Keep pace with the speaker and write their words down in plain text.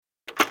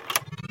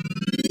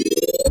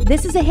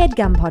This is a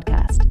HeadGum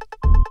podcast.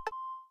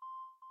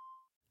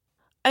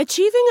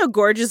 Achieving a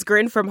gorgeous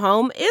grin from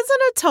home isn't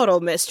a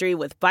total mystery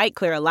with Bite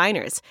Clear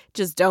aligners.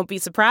 Just don't be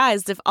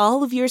surprised if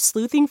all of your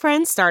sleuthing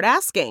friends start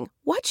asking,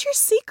 "What's your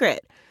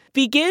secret?"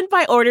 Begin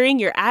by ordering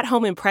your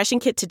at-home impression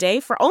kit today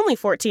for only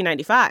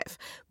 $14.95.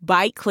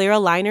 Bite Clear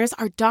aligners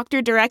are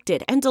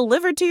doctor-directed and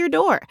delivered to your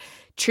door.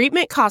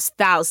 Treatment costs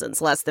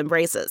thousands less than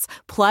braces.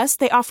 Plus,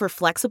 they offer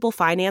flexible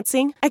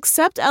financing,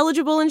 accept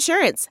eligible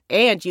insurance,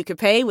 and you can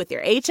pay with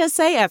your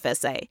HSA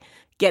FSA.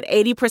 Get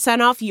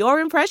 80% off your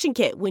impression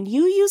kit when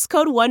you use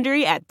code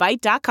WONDERY at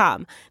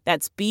Byte.com.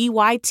 That's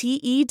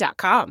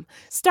BYTE.com.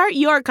 Start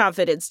your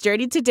confidence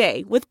journey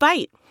today with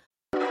Byte.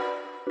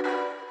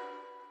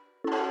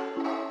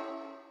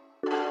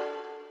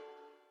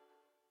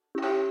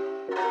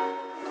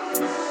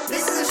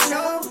 This is a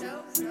show,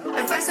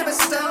 advice of a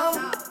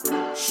stone.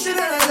 Should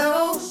I let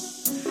go?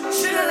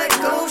 Should I let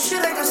go? Should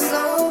I go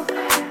slow?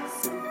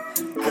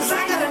 Cause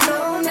I gotta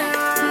know now.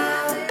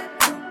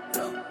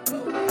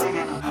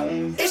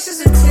 It's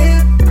just a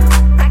tip,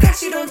 I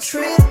got you, don't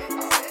trip.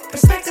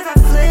 Perspective I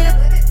flip,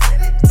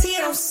 tea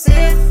I don't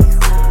sip.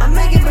 I'm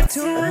making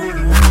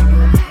Batum.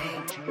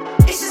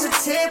 It's just a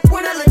tip,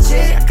 we're not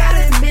legit. I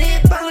gotta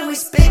admit, bottle we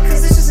spit,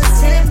 cause it's just a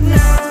tip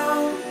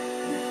now.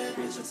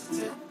 It's just a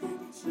tip.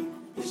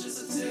 It's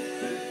just a tip.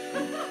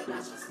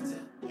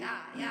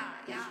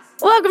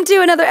 Welcome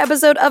to another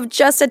episode of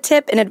Just a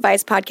Tip, an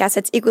advice podcast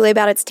that's equally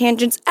about its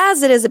tangents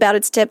as it is about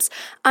its tips.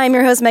 I'm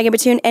your host, Megan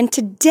Batoon, and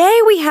today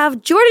we have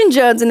Jordyn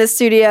Jones in the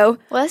studio.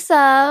 What's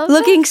up?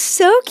 Looking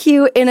so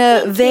cute in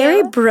a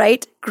very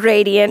bright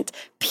gradient,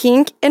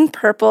 pink and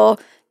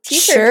purple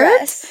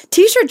T-shirt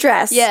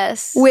dress.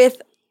 Yes.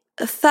 With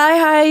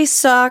thigh-high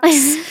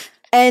socks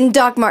and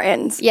Doc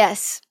Martens.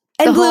 Yes.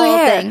 And the blue whole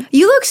hair. thing.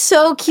 You look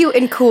so cute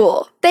and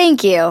cool.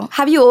 Thank you.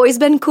 Have you always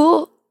been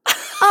cool?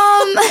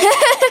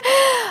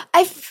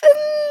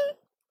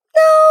 No,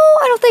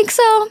 I don't think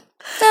so.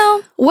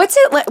 No. What's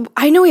it like?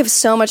 I know we have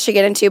so much to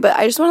get into, but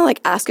I just want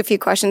to ask a few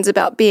questions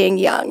about being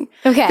young.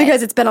 Okay.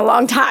 Because it's been a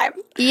long time.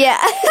 Yeah.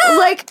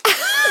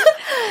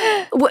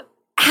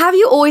 Have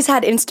you always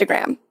had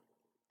Instagram?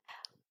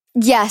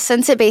 Yeah,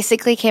 since it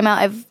basically came out,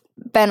 I've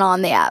been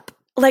on the app.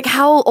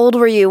 How old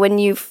were you when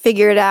you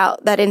figured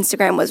out that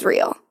Instagram was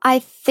real? I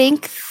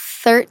think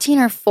 13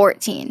 or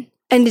 14.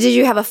 And did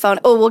you have a phone?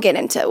 Oh, we'll get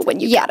into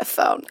when you got a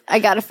phone. I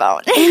got a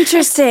phone.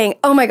 Interesting.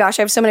 Oh my gosh,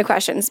 I have so many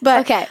questions.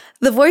 But okay.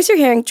 The voice you're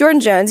hearing, Jordyn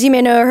Jones, you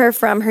may know her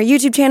from her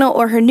YouTube channel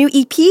or her new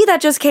EP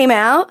that just came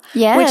out.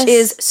 Yes. Which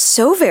is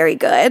so very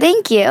good.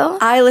 Thank you.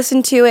 I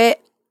listened to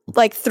it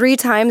 3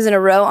 times in a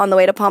row on the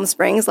way to Palm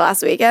Springs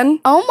last weekend.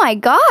 Oh my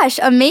gosh,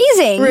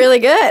 amazing. Really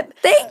good.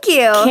 Thank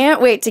you.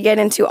 Can't wait to get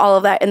into all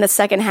of that in the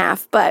second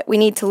half, but we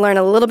need to learn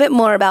a little bit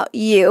more about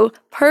you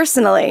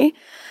personally.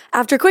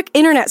 After a quick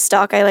internet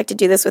stalk, I like to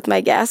do this with my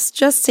guests,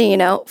 just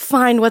to,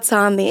 find what's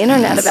on the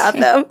internet about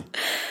them.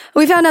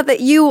 We found out that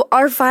you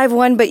are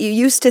 5'1", but you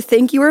used to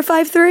think you were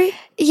 5'3"?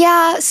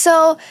 Yeah,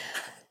 so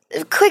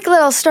quick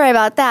little story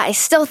about that. I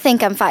still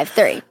think I'm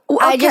 5'3".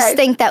 Okay. I just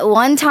think that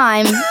one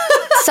time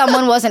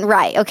someone wasn't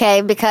right, okay?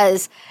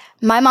 Because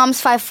my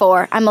mom's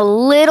 5'4", I'm a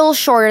little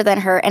shorter than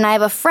her, and I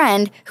have a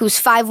friend who's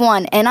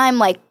 5'1", and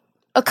I'm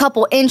a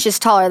couple inches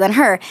taller than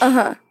her.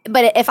 Uh-huh.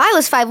 But if I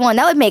was 5'1",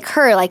 that would make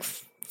her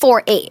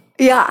 4'8".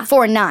 Yeah.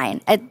 4'9"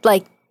 at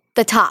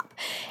the top.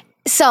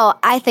 So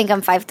I think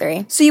I'm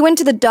 5'3". So you went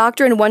to the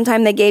doctor and one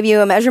time they gave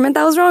you a measurement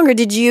that was wrong, or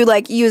did you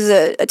use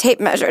a tape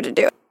measure to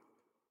do it?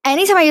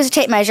 Anytime I use a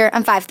tape measure,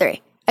 I'm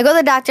 5'3". I go to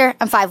the doctor,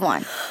 I'm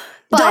 5'1".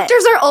 But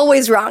doctors are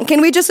always wrong. Can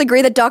we just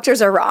agree that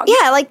doctors are wrong?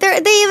 Yeah,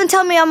 they even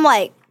tell me I'm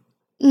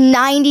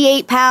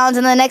 98 pounds,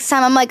 and the next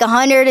time I'm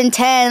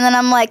 110, and then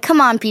I'm come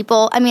on,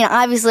 people. I mean,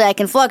 obviously I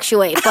can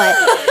fluctuate, but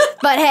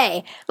but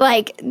hey,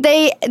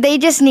 they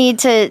just need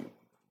to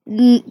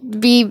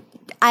be,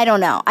 I don't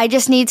know. I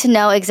just need to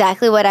know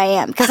exactly what I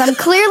am, because I'm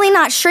clearly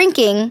not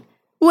shrinking.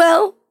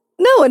 Well,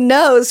 no one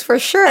knows for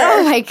sure.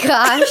 Oh my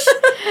gosh.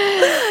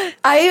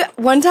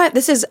 One time,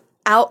 this is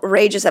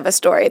outrageous of a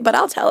story, but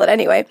I'll tell it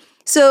anyway.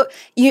 So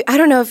I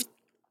don't know if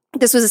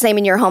this was the same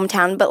in your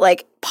hometown, but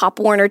Pop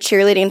Warner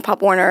cheerleading,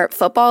 Pop Warner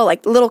football,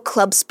 little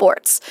club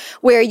sports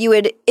where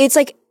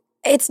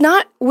it's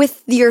not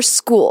with your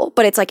school,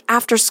 but it's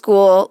after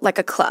school,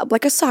 a club,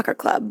 a soccer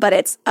club, but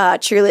it's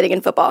cheerleading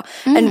and football.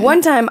 Mm-hmm. And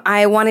one time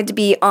I wanted to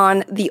be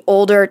on the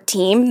older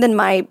team than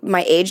my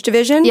age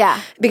division.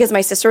 Yeah. Because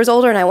my sister was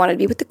older and I wanted to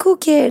be with the cool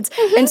kids.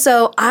 Mm-hmm. And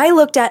so I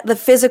looked at the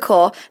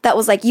physical that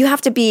was you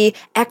have to be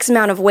X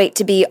amount of weight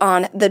to be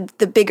on the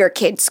bigger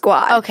kid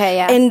squad. Okay,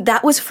 yeah. And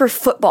that was for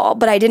football,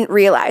 but I didn't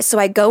realize. So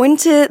I go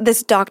into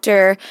this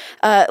doctor,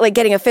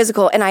 getting a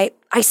physical, and I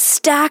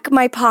stack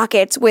my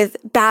pockets with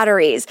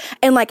batteries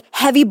and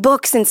heavy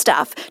books and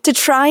stuff to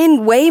try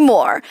and weigh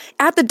more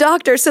at the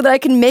doctor so that I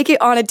can make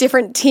it on a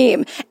different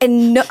team.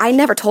 And no, I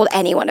never told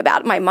anyone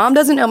about it. My mom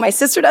doesn't know. My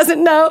sister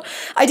doesn't know.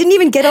 I didn't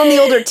even get on the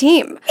older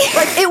team.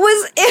 It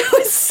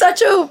was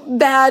such a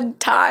bad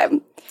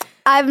time.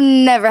 I've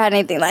never had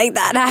anything like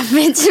that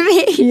happen to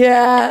me.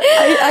 Yeah.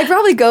 I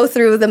probably go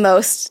through the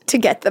most to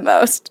get the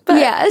most. But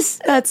yes.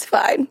 That's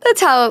fine.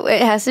 That's how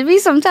it has to be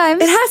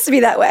sometimes. It has to be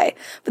that way.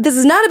 But this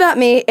is not about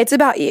me. It's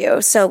about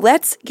you. So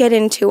let's get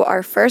into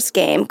our first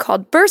game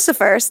called Bursts of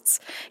Firsts.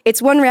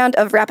 It's one round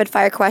of rapid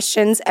fire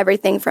questions,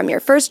 everything from your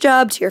first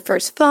job to your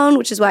first phone,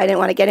 which is why I didn't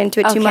want to get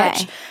into it too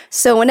much.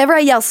 So whenever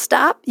I yell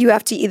stop, you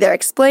have to either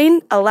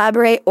explain,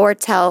 elaborate, or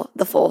tell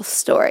the full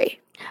story.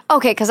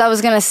 Okay, because I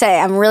was going to say,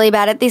 I'm really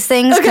bad at these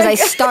things because I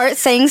start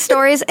saying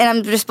stories and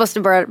I'm just supposed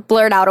to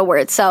blurt out a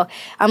word. So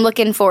I'm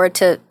looking forward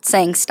to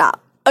saying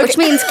stop, which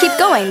means keep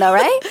going though,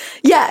 right?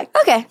 Yeah.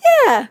 Okay.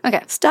 Yeah.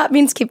 Okay. Stop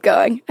means keep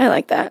going. I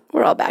like that.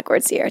 We're all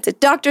backwards here. It's a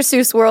Dr.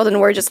 Seuss world and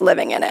we're just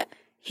living in it.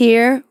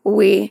 Here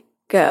we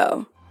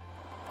go.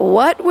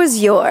 What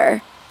was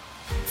your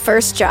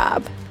first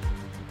job?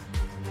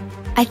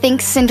 I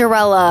think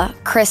Cinderella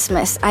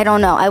Christmas. I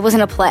don't know. I was in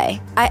a play.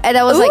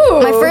 That was like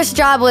my first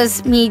job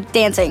was me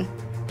dancing.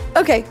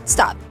 Okay,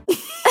 stop.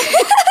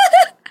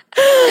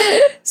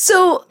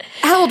 So,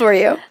 how old were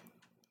you?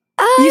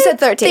 You said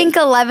 13. I think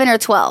 11 or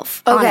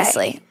 12,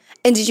 honestly.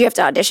 And did you have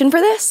to audition for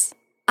this?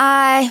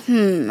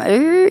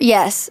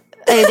 Yes,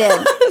 I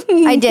did.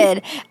 I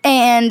did.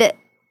 And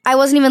I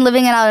wasn't even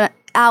living out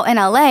in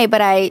LA,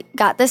 but I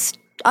got this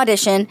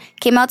audition,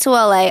 came out to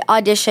LA,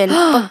 auditioned,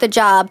 booked the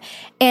job,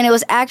 and it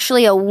was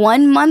actually a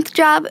 1-month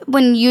job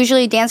when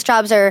usually dance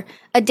jobs are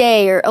a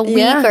day or a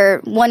week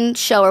or one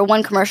show or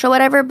one commercial,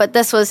 whatever, but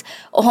this was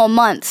a whole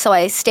month. So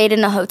I stayed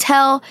in a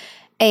hotel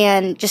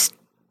and just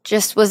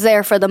was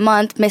there for the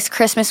month, missed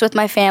Christmas with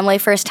my family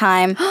first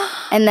time,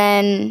 and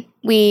then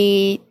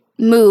we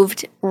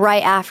moved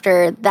right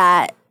after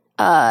that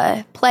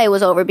play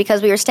was over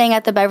because we were staying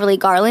at the Beverly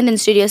Garland in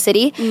Studio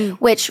City,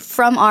 which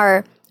from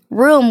our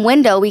room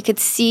window, we could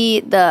see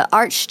the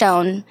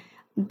Archstone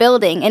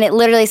building, and it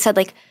literally said,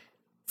 like,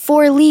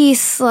 for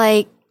lease,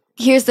 like,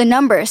 here's the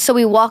number. So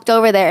we walked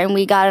over there, and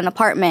we got an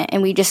apartment,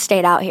 and we just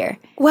stayed out here.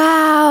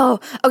 Wow.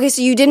 Okay,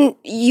 so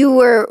you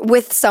were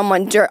with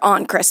someone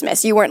on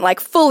Christmas. You weren't, like,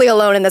 fully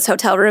alone in this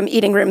hotel room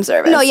eating room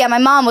service. No, yeah, my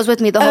mom was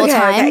with me the whole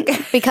time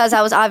because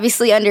I was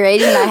obviously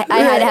underage, and I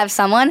had to have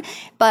someone.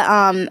 But,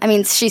 I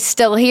mean, she's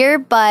still here,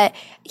 but,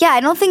 yeah, I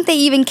don't think they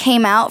even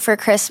came out for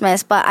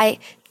Christmas, but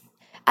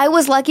I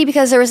was lucky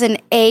because there was an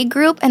A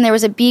group and there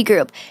was a B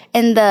group.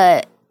 And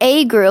the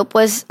A group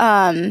was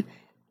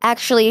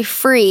actually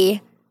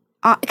free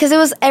because it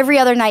was every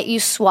other night you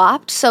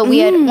swapped. So we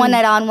had one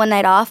night on, one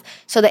night off.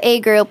 So the A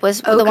group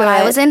was the one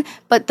I was in.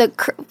 But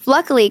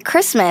luckily,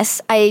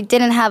 Christmas, I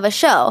didn't have a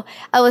show.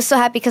 I was so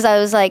happy because I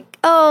was like,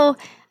 oh,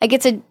 I get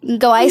to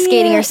go ice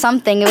skating or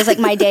something. It was like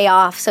my day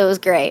off, so it was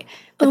great.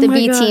 But the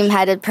B team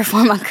had to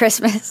perform on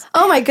Christmas.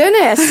 Oh, my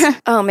goodness.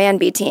 Oh, man,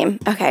 B team.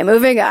 Okay,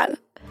 moving on.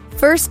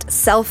 First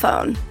cell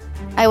phone.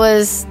 I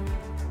was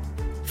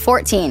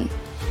 14,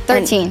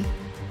 13,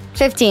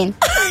 15.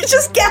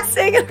 Just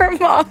guessing at her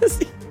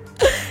mom's.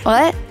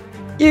 What?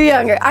 You're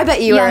younger. I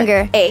bet you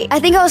Younger. were 8.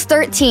 I think I was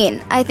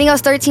 13. I think I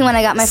was 13 when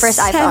I got my first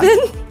 7?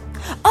 iPhone.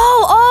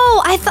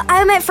 Oh,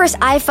 I meant first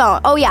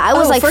iPhone. Oh, yeah, I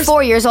was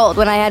 4 years old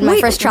when I had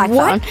my first track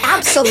phone.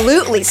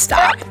 Absolutely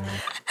stop.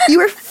 You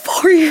were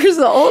 4 years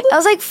old? I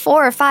was like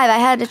 4 or 5. I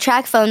had a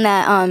track phone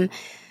that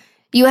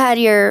you had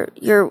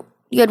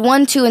you had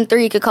 1, 2, and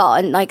 3 you could call,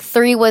 and like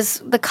 3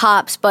 was the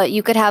cops, but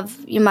you could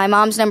have my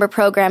mom's number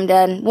programmed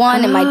in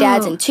 1 and my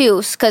dad's in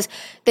 2, because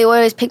they would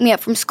always pick me up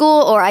from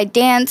school or I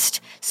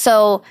danced,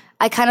 so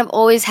I kind of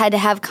always had to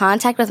have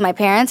contact with my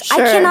parents.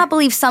 Sure. I cannot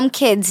believe some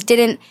kids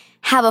didn't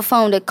have a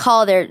phone to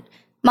call their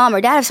mom or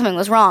dad if something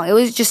was wrong. It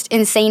was just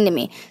insane to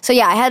me. So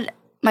yeah, I had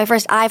my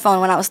first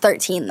iPhone when I was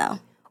 13 though.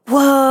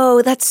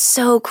 Whoa, that's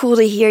so cool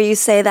to hear you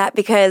say that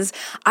because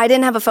I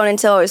didn't have a phone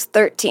until I was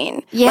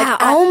 13. Yeah,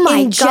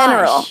 like, in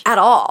general, at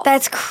all.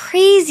 That's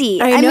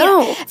crazy. I know.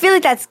 Mean, I feel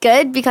like that's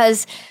good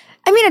because,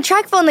 a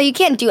track phone, though, you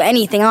can't do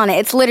anything on it.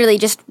 It's literally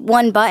just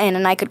one button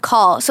and I could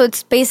call. So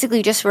it's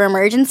basically just for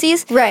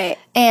emergencies. Right.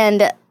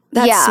 And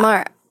that's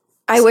smart.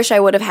 I wish I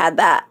would have had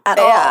that at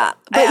all.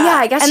 But yeah,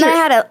 I guess. And then I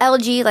had an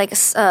LG, like,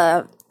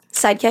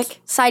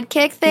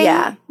 sidekick thing.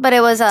 Yeah. But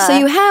it was So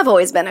you have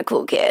always been a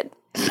cool kid.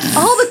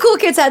 All the cool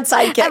kids had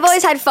sidekicks. I've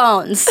always had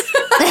phones.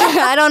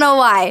 I don't know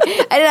why.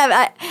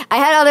 I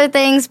had other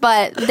things,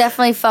 but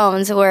definitely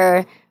phones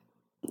were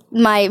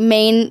my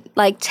main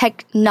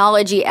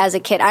technology as a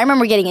kid. I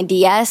remember getting a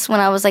DS when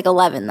I was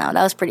 11 though.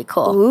 That was pretty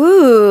cool.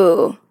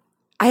 Ooh.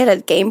 I had a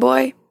Game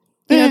Boy.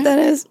 You know what that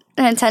is?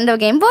 A Nintendo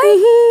Game Boy?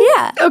 Mm-hmm.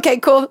 Yeah. Okay,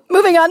 cool.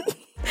 Moving on.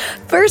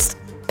 First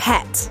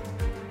pet.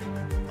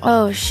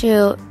 Oh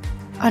shoot.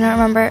 I don't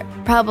remember.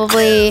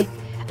 Probably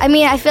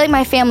I feel like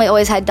my family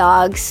always had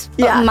dogs.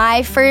 But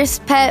my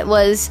first pet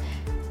was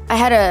I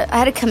had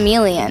a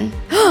chameleon.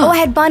 I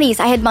had bunnies.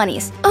 Oh,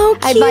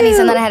 cute. I had bunnies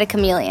and then I had a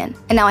chameleon.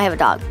 And now I have a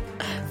dog.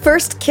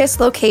 First kiss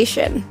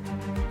location.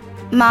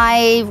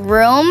 My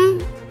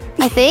room,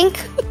 I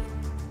think.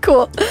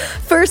 Cool.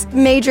 First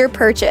major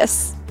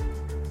purchase.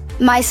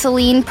 My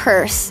Celine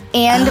purse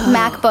and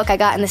MacBook I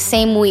got in the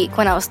same week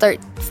when I was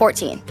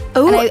 14.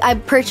 Ooh. And I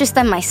purchased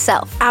them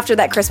myself. After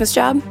that Christmas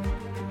job?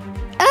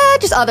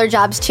 just other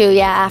jobs too,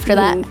 yeah, after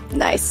that.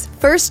 Nice.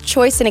 First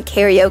choice in a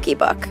karaoke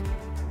book.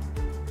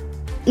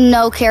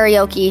 No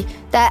karaoke.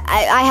 That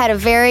I had a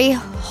very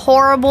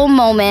horrible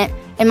moment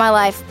in my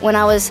life when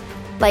I was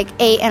like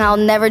 8, and I'll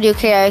never do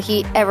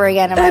karaoke ever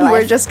again in my life. And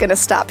we're just going to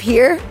stop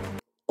here.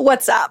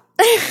 What's up?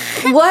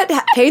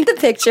 Paint the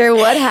picture.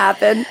 What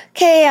happened?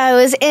 Okay, I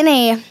was in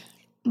a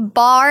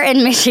bar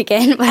in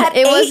Michigan. But At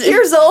 8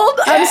 years old?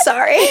 I'm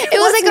sorry. It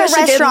was like a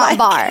restaurant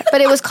bar,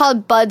 but it was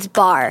called Bud's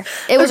Bar.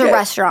 It was a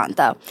restaurant,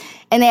 though.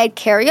 And they had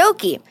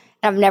karaoke.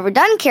 And I've never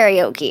done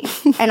karaoke.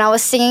 And I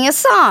was singing a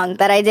song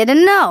that I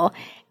didn't know.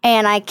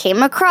 And I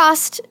came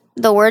across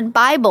the word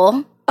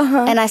Bible,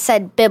 and I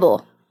said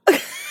Bibble.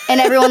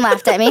 And everyone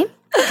laughed at me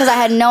because I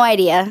had no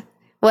idea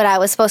what I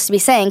was supposed to be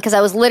saying, because I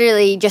was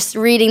literally just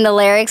reading the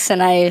lyrics,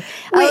 and I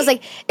was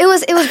like, it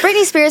was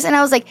Britney Spears, and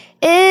I was like,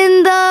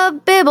 in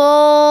the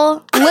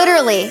Bible,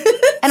 literally.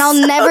 And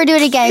I'll never do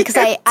it again because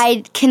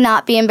I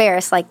cannot be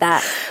embarrassed like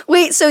that.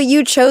 Wait, so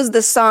you chose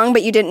the song,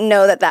 but you didn't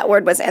know that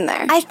word was in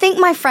there? I think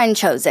my friend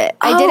chose it.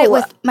 I did it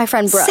with my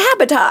friend Brooke.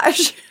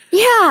 Sabotage.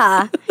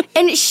 Yeah.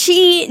 And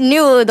she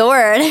knew the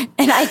word,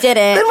 and I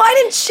didn't. Then why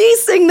didn't she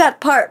sing that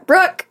part,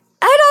 Brooke?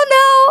 I don't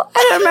know.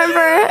 I don't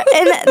remember.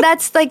 And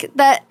that's like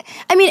that.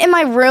 I mean, in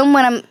my room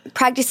when I'm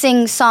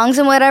practicing songs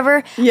and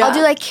whatever, I'll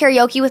do like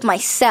karaoke with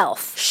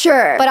myself.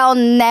 Sure. But I'll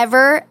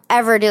never,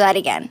 ever do that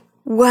again.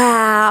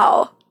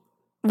 Wow.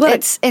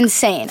 It's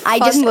insane.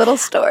 Fun little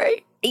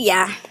story.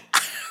 Yeah.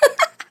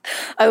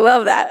 I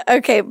love that.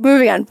 Okay,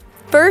 moving on.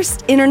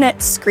 First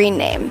internet screen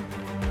name.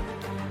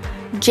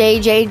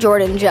 JJ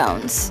Jordyn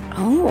Jones.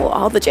 Oh,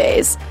 all the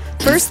J's.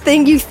 First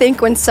thing you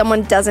think when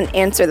someone doesn't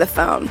answer the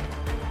phone.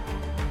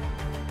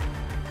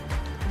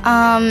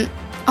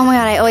 Oh my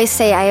God, I always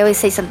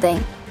say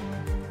something.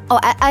 Oh,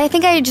 I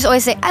think I just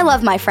always say, I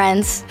love my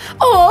friends.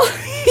 Oh,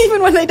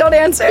 even when they don't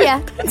answer? Yeah.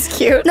 That's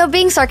cute. No,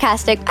 being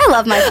sarcastic, I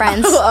love my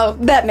friends. Oh,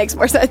 that makes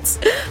more sense.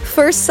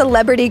 First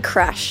celebrity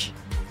crush.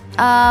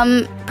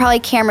 Probably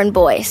Cameron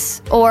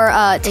Boyce or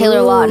Taylor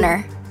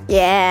Lautner.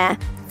 Yeah.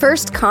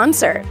 First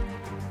concert.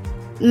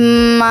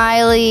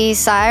 Miley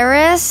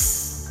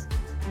Cyrus.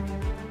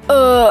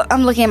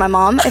 I'm looking at my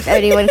mom, if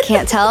anyone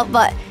can't tell,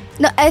 but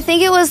no, I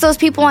think it was those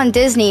people on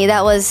Disney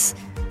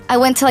I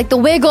went to like the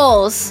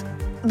Wiggles.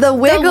 The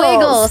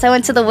Wiggles. I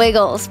went to the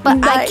Wiggles, but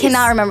Nice. I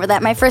cannot remember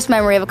that. My first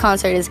memory of a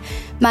concert is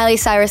Miley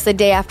Cyrus the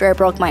day after I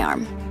broke my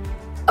arm.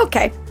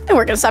 Okay, and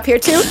we're gonna stop here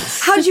too.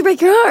 How did you break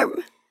your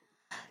arm?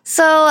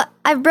 So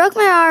I broke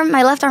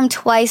my left arm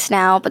twice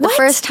now, but the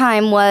first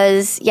time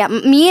was,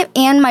 me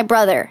and my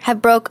brother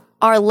have broke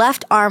our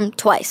left arm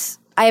twice.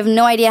 I have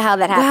no idea how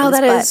that happens. Wow,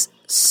 that is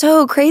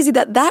so crazy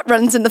that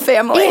runs in the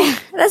family. Yeah,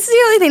 that's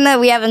the only thing that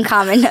we have in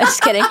common. No,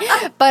 just kidding.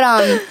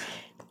 But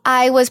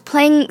I was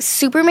playing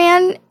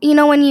Superman. You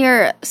know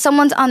when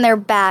someone's on their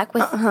back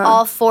with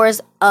all fours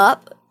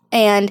up,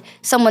 and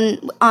someone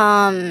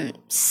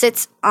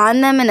sits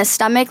on them in a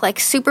stomach like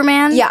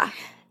Superman. Yeah.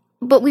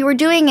 But we were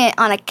doing it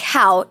on a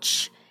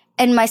couch,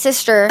 and my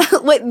sister...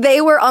 Wait,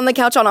 they were on the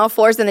couch on all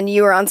fours, and then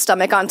you were on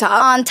stomach on top?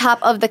 On top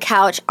of the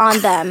couch, on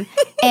them.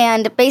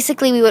 And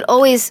basically, we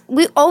always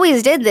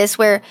did this,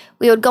 where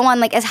we would go on,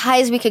 like, as high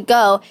as we could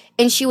go,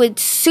 and she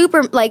would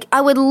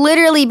I would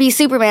literally be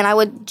Superman. I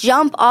would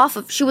jump off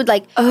of... She would,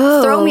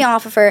 throw me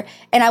off of her,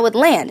 and I would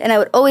land, and I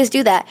would always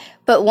do that.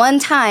 But one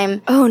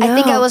time, I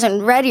think I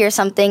wasn't ready or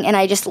something, and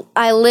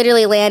I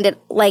literally landed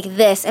like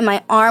this, and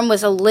my arm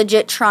was a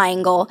legit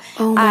triangle.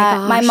 Oh my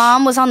gosh. My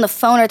mom was on the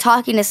phone or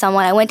talking to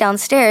someone. I went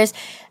downstairs,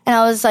 and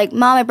I was like,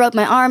 Mom, I broke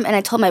my arm, and I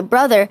told my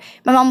brother.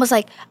 My mom was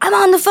like, I'm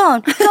on the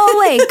phone. Go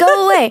away,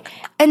 go away.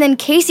 And then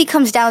Casey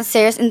comes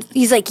downstairs, and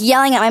he's like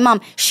yelling at my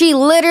mom. She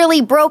literally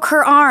broke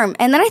her arm,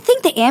 and then I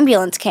think the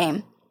ambulance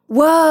came.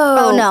 Whoa.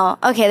 Oh, no.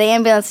 Okay, the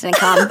ambulance didn't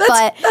come.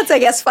 That's, I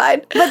guess,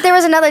 fine. But there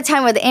was another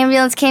time where the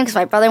ambulance came because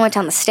my brother went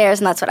down the stairs,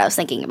 and that's what I was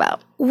thinking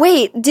about.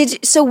 Wait,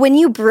 so when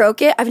you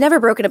broke it, I've never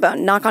broken a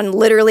bone, knock on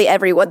literally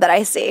every wood that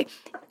I see.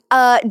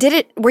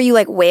 Were you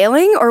like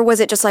wailing, or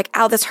was it just like,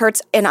 ow, this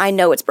hurts and I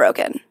know it's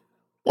broken?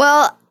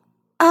 Well,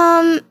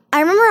 I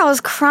remember I was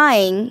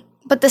crying,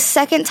 but the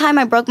second time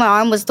I broke my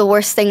arm was the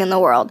worst thing in the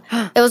world.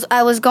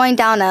 I was going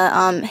down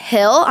a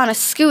hill on a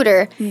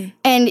scooter,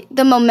 and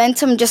the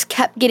momentum just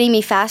kept getting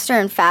me faster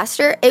and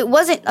faster. It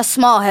wasn't a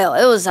small hill.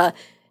 It was a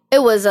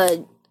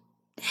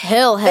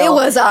hill. It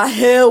was a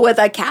hill with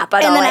a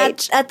capital and then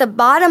H. At the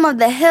bottom of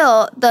the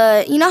hill,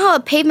 you know how a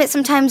pavement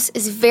sometimes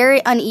is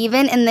very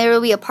uneven, and there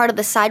will be a part of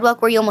the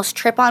sidewalk where you almost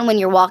trip on when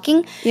you're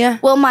walking? Yeah.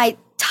 Well, my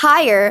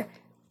tire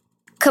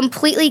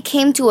completely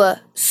came to a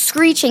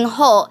screeching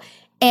halt,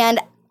 and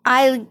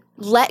I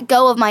let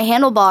go of my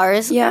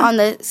handlebars on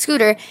the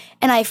scooter,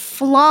 and I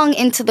flung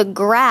into the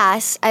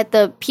grass at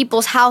the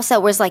people's house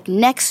that was like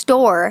next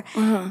door,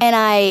 and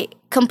I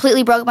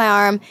completely broke my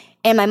arm,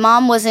 and my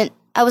mom wasn't,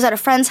 I was at a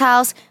friend's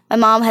house, my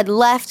mom had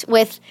left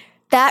with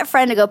that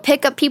friend to go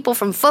pick up people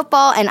from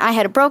football, and I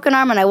had a broken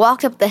arm, and I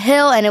walked up the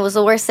hill, and it was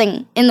the worst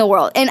thing in the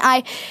world. And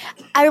I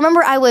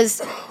remember I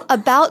was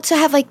about to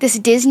have like this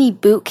Disney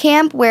boot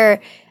camp where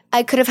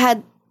I could have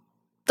had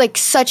like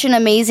such an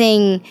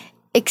amazing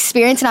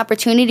experience an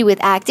opportunity with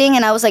acting,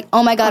 and I was like,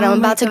 oh my God, I'm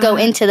about to go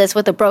into this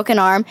with a broken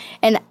arm,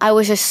 and I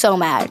was just so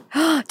mad.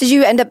 Did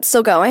you end up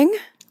still going?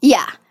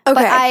 Yeah. Okay.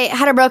 But I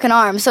had a broken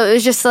arm, so it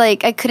was just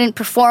like I couldn't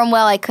perform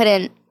well. I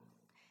couldn't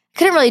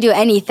really do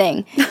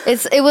anything.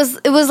 It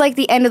was like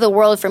the end of the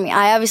world for me.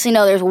 I obviously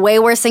know there's way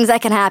worse things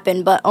that can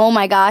happen, but oh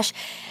my gosh,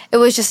 it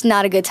was just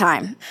not a good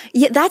time.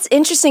 Yeah, that's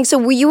interesting.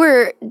 So you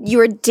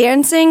were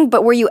dancing,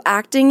 but were you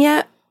acting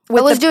yet? I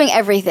was doing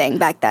everything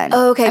back then.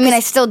 Oh, okay. I mean, I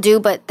still do,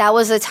 but that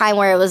was a time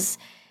where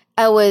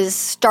I was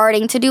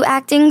starting to do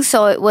acting,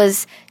 so it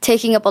was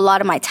taking up a lot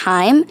of my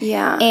time.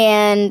 Yeah.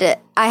 And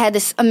I had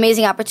this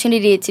amazing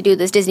opportunity to do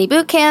this Disney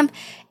boot camp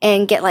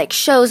and get like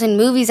shows and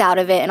movies out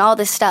of it and all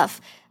this stuff.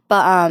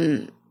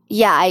 But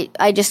yeah,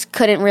 I just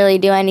couldn't really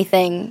do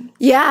anything.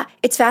 Yeah,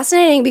 it's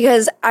fascinating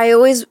because I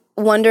always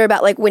wonder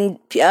about like when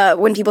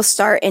people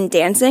start in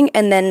dancing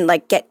and then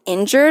like get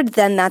injured,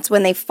 then that's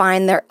when they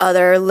find their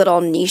other little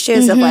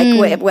niches of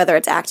like whether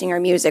it's acting or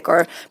music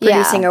or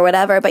producing or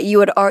whatever. But you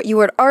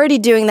were already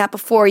doing that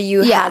before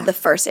you had the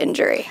first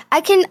injury. I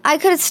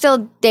could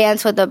still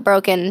dance with a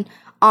broken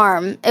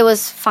arm. It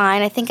was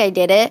fine. I think I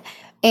did it,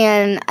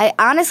 and I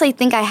honestly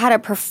think I had a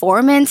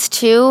performance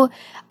too.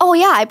 Oh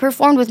yeah, I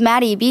performed with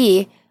Maddie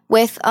B.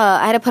 With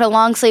I had to put a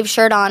long sleeve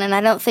shirt on, and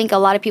I don't think a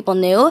lot of people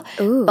knew.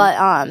 Ooh.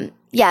 But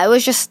yeah, it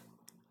was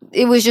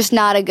just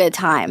not a good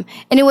time,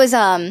 and it was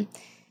I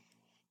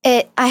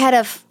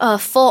had a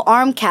full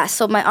arm cast,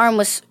 so my arm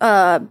was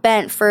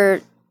bent for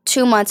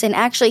 2 months, and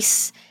actually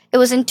it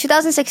was in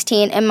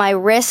 2016, and my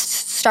wrist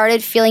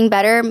started feeling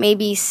better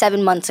maybe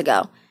 7 months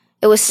ago.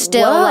 It was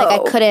still like I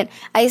couldn't.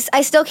 I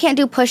still can't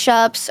do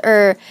push-ups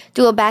or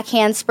do a back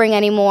handspring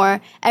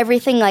anymore.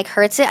 Everything like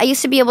hurts it. I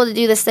used to be able to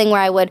do this thing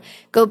where I would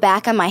go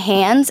back on my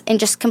hands and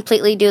just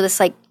completely do this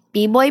like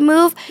b-boy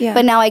move,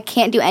 but now I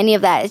can't do any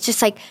of that. It's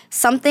just like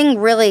something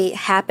really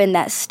happened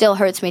that still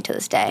hurts me to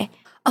this day.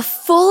 A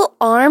full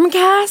arm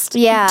cast?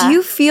 Yeah. Do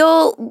you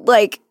feel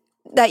like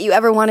that you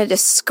ever wanted to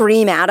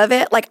scream out of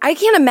it? Like, I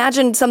can't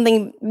imagine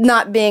something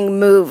not being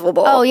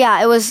movable. Oh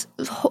yeah, it was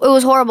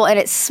horrible, and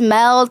it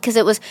smelled because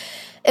it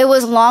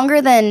was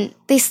longer than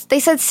they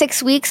said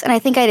 6 weeks, and I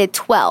think I did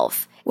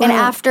 12. Wow. And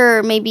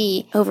after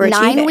maybe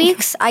 9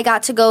 weeks, I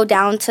got to go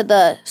down to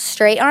the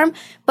straight arm,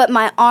 but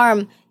my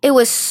arm, it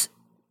was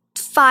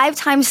 5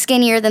 times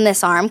skinnier than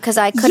this arm because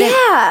I couldn't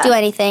do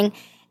anything.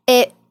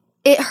 It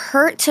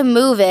hurt to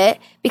move it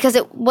because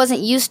it wasn't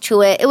used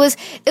to it. It was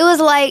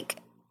like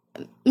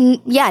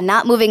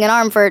not moving an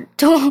arm for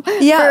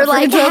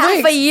like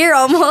half a year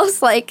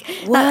almost. Like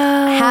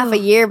not half a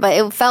year, but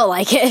it felt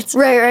like it.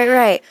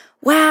 Right.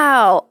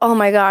 Wow. Oh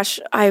my gosh.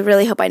 I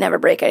really hope I never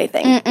break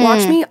anything.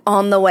 Watch me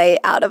on the way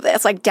out of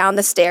this, like down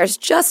the stairs,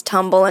 just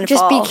tumble and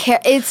fall. Just be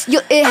careful.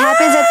 It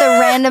happens at the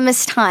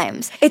randomest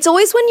times. It's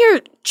always when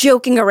you're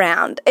joking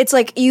around. It's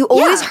like you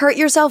always hurt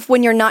yourself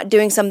when you're not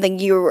doing something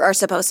you are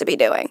supposed to be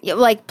doing.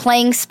 Like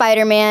playing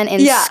Spider-Man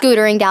and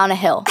scootering down a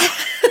hill.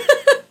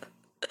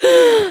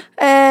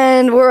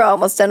 And we're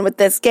almost done with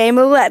this game.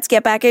 Let's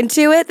get back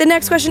into it. The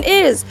next question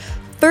is,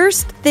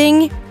 first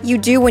thing you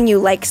do when you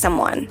like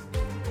someone?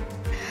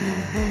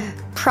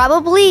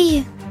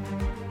 Probably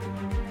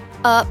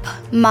up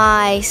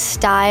my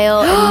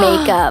style and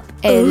makeup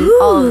and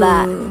all of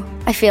that.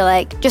 I feel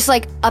like just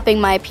like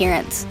upping my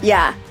appearance.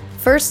 Yeah.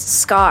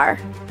 First scar.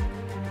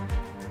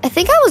 I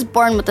think I was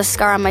born with a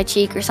scar on my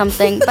cheek or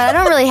something, but I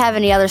don't really have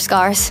any other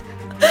scars.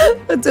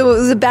 It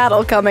was a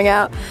battle coming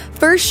out.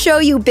 First show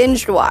you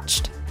binge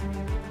watched?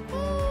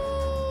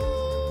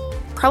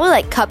 Probably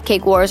like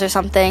Cupcake Wars or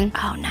something.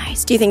 Oh,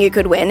 nice. Do you think you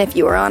could win if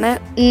you were on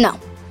it? No.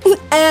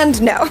 And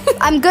no.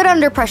 I'm good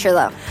under pressure,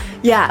 though.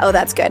 Yeah, oh,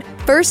 that's good.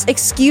 First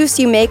excuse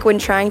you make when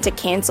trying to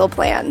cancel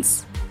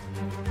plans?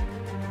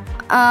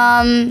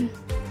 I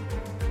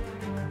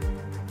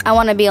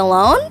want to be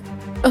alone?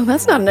 Oh,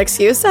 that's not an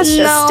excuse. That's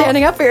just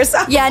standing up for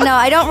yourself. Yeah, no,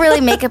 I don't really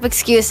make up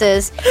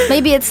excuses.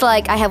 Maybe it's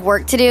like I have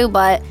work to do,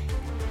 but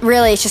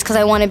really it's just because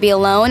I want to be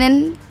alone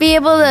and be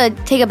able to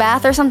take a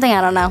bath or something.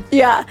 I don't know.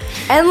 Yeah.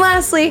 And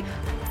lastly,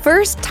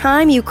 first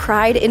time you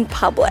cried in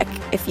public,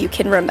 if you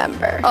can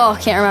remember. Oh,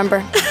 can't remember.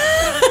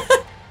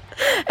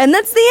 And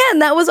that's the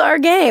end. That was our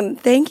game.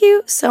 Thank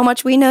you so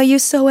much. We know you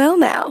so well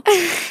now.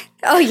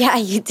 Oh, yeah,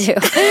 you do.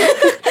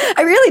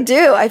 I really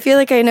do. I feel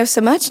like I know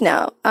so much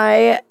now.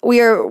 We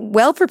are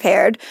well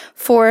prepared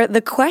for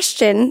the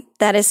question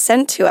that is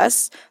sent to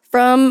us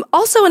from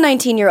also a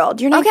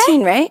 19-year-old. You're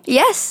 19, right?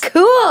 Yes.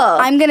 Cool.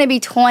 I'm going to be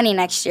 20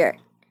 next year.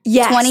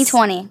 Yes.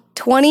 2020.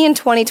 20 and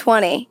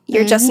 2020.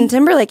 Your Justin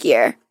Timberlake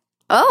year.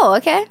 Oh,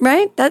 okay.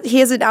 Right? He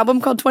has an album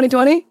called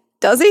 2020?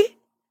 Does he?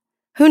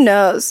 Who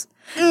knows?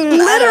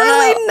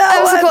 Literally no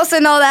I'm one. supposed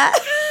to know that.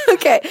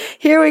 Okay,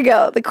 here we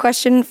go. The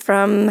question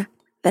from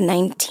the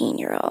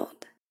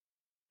 19-year-old.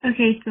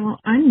 Okay, so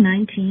I'm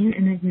 19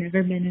 and I've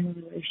never been in a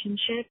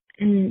relationship,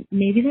 and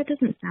maybe that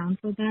doesn't sound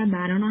so bad,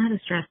 but I don't know how to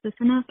stress this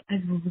enough.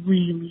 I've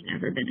really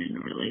never been in a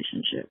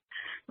relationship.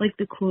 Like,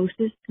 the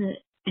closest to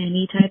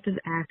any type of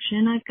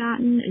action I've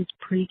gotten is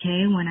pre-K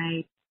when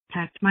I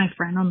pecked my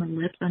friend on the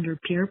lips under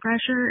peer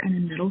pressure. And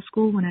in middle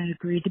school, when I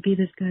agreed to be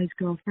this guy's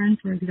girlfriend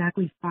for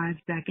exactly 5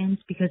 seconds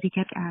because he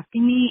kept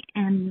asking me,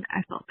 and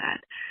I felt bad.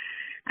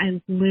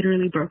 I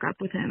literally broke up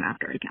with him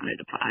after I counted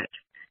to 5.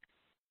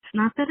 It's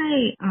not that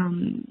I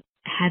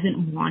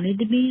haven't wanted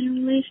to be in a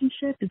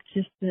relationship. It's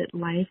just that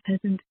life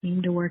hasn't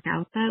seemed to work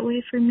out that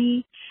way for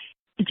me.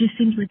 It just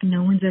seems like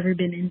no one's ever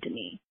been into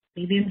me.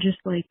 Maybe I'm just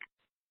like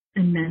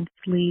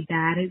immensely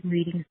bad at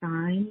reading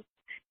signs,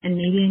 and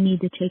maybe I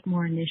need to take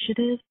more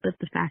initiative, but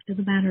the fact of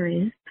the matter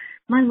is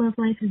my love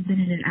life has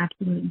been at an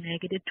absolute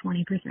negative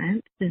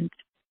 20% since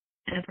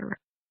ever.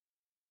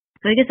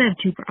 So I guess I have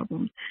 2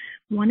 problems.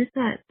 One is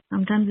that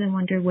sometimes I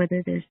wonder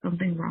whether there's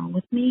something wrong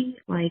with me,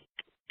 like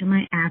am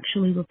I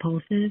actually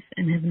repulsive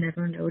and have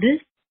never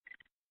noticed?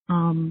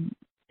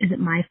 Is it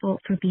my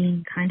fault for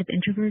being kind of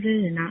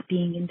introverted and not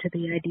being into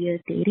the idea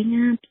of dating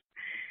apps?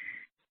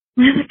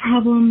 My other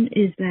problem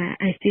is that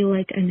I feel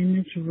like I'm in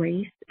this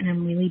race and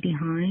I'm really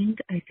behind.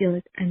 I feel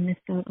like I missed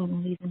out on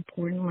all these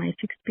important life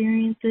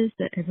experiences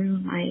that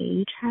everyone my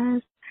age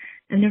has.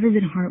 I've never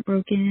been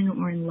heartbroken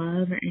or in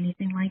love or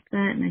anything like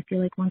that, and I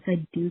feel like once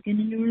I do get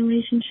into a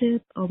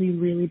relationship, I'll be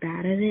really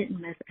bad at it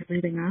and mess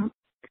everything up.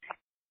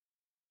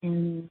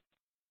 And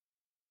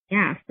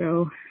yeah,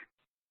 so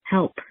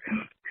help.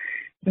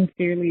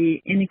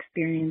 Sincerely,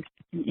 inexperienced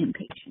and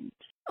impatient.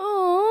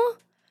 Oh,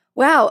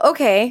 wow.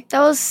 Okay, That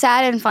was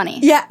sad and funny.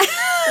 yeah,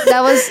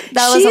 That was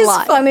a She's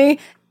lot. funny.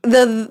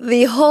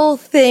 The whole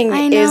thing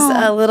I is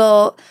know. a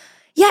little.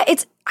 Yeah,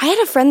 it's. I had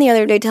a friend the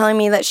other day telling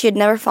me that she had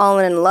never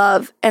fallen in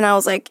love, and I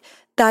was like,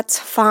 that's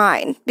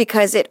fine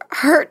because it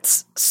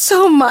hurts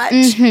so much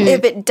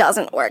if it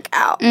doesn't work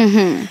out.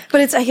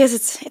 But I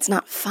guess it's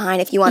not fine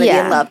if you want to be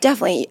in love.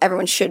 Definitely,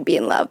 everyone should be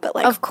in love, but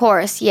like, Of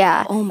course,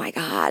 yeah. oh my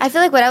God. I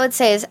feel like what I would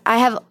say is I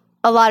have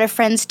a lot of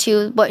friends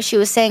too, what she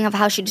was saying of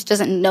how she just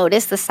doesn't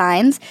notice the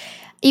signs.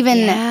 Even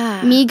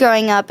me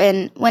growing up,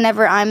 and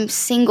whenever I'm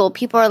single,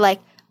 people are like,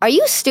 are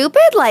you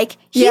stupid? Like,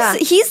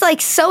 he's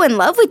like so in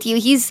love with you.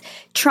 He's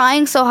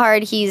trying so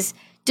hard. He's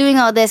doing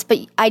all this, but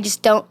I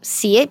just don't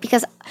see it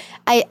because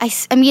I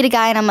meet a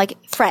guy and I'm like,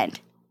 friend.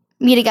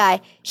 Meet a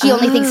guy, he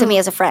only thinks of me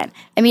as a friend.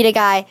 I meet a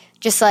guy,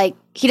 just like,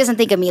 he doesn't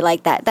think of me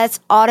like that. That's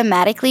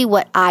automatically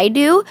what I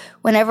do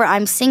whenever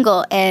I'm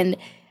single. And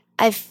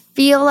I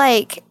feel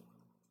like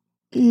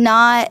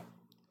not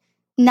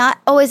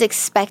always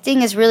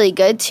expecting is really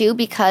good too,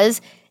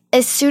 because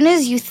as soon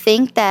as you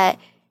think that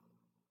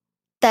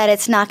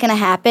it's not going to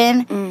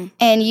happen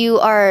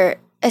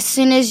and as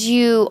soon as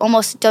you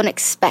almost don't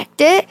expect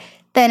it,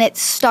 then it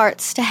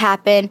starts to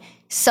happen.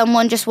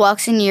 Someone just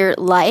walks in your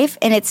life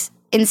and it's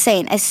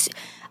insane.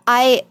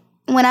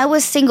 When I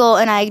was single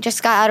and I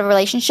just got out of a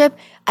relationship,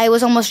 I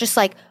was almost just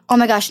like, oh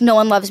my gosh, no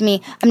one loves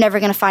me. I'm never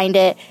going to find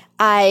it.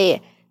 I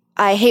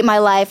hate my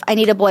life. I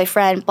need a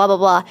boyfriend, blah, blah,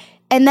 blah.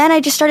 And then I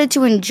just started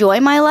to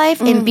enjoy my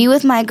life and be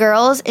with my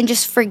girls and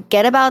just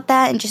forget about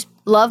that and just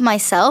love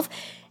myself.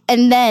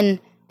 And then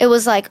it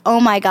was like,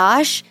 oh my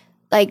gosh,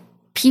 like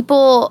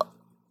people,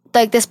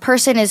 like this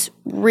person is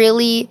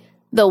really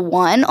the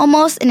one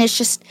almost. And it's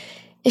just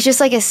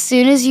like as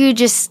soon as you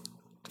just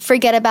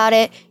forget about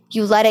it,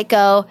 you let it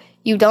go,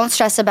 you don't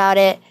stress about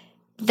it,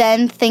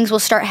 then things will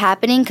start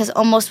happening. Because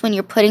almost when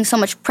you're putting so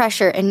much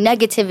pressure and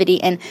negativity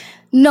and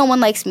no one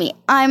likes me,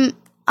 I'm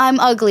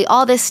ugly,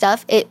 all this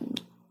stuff,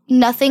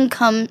 nothing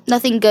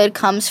good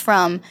comes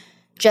from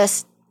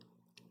just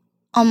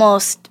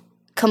almost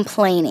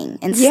complaining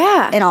and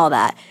and all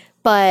that.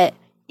 But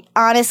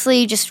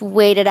honestly, just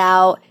wait it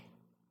out.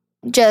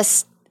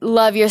 Just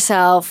love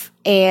yourself,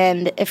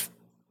 and if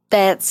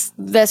that's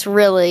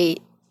really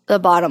the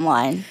bottom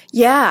line.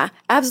 Yeah,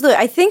 absolutely.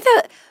 I think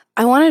that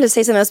I wanted to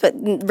say something else, but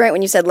right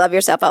when you said love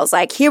yourself, I was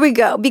like, here we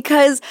go.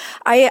 Because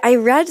I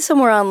read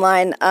somewhere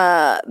online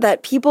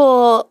that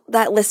people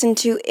that listen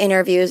to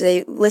interviews,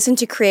 they listen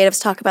to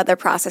creatives talk about their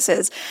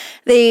processes,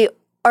 they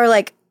are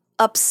like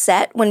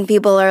upset when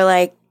people are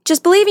like,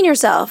 just believe in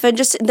yourself. And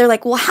just, they're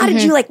like, well, how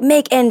did you like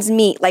make ends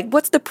meet? Like,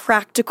 what's the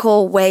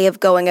practical way of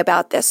going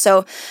about this?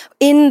 So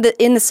in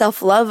the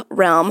self-love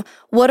realm,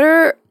 what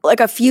are like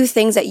a few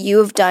things that you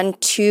have done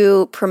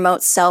to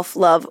promote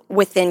self-love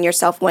within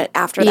yourself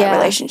after that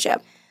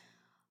relationship?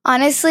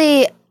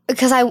 Honestly,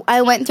 because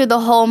I went through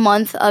the whole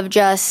month of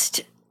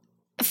just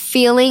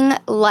feeling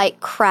like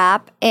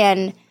crap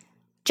and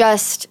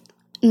just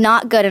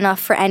not good enough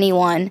for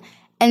anyone.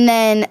 And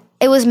then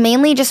it was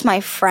mainly just my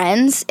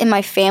friends and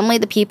my family,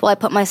 the people I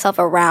put myself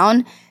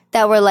around,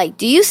 that were like,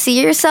 do you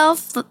see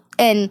yourself?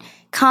 And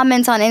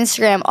comments on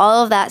Instagram,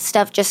 all of that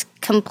stuff just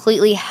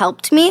completely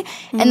helped me.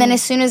 And then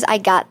as soon as I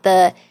got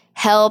the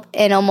help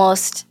and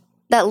almost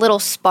that little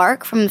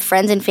spark from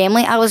friends and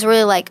family, I was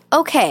really like,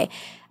 okay,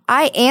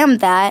 I am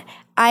that.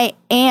 I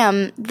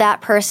am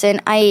that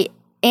person. I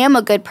am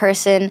a good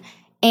person,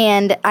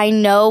 and I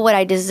know what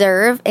I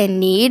deserve and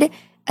need.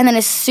 And then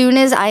as soon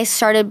as I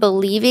started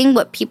believing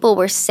what people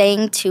were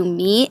saying to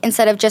me,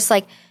 instead of just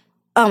like,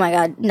 oh my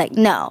God, like,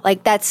 no,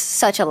 like that's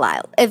such a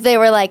lie. If they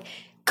were like,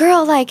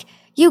 girl, like,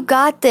 you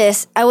got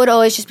this, I would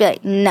always just be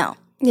like, no,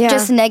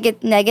 just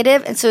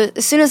negative. And so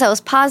as soon as I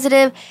was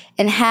positive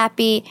and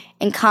happy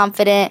and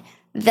confident,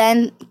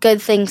 then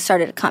good things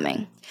started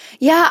coming.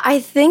 Yeah, I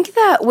think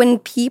that when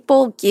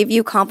people give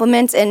you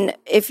compliments, and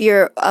if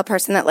you're a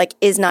person that like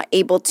is not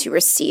able to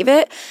receive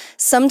it,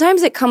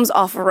 sometimes it comes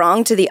off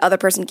wrong to the other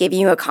person giving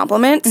you a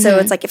compliment. So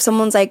it's like if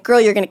someone's like,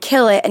 girl, you're going to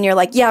kill it, and you're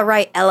like, yeah,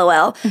 right,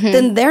 LOL,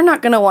 then they're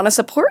not going to want to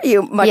support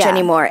you much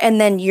anymore. And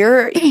then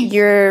you're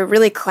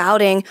really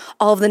clouding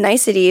all of the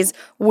niceties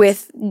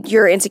with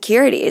your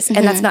insecurities,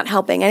 and that's not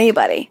helping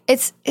anybody.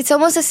 It's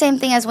almost the same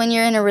thing as when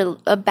you're in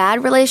a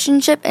bad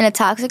relationship, in a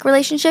toxic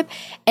relationship,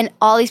 and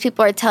all these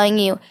people are telling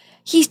you,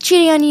 he's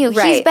cheating on you,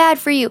 he's bad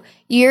for you.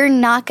 You're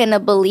not going to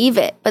believe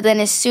it. But then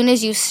as soon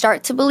as you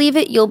start to believe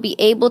it, you'll be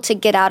able to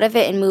get out of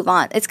it and move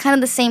on. It's kind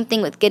of the same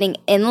thing with getting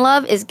in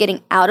love is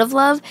getting out of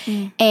love.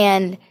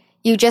 And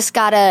you just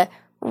got to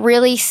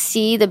really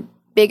see the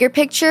bigger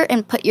picture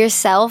and put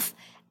yourself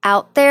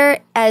out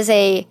there as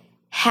a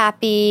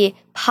happy,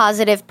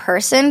 positive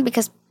person,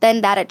 because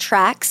then that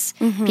attracts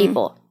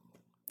people.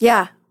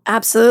 Yeah,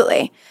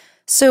 absolutely.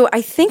 So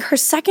I think her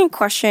second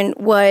question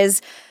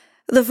was,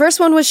 the first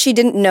one was she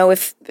didn't know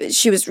if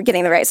she was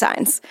getting the right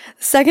signs.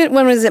 The second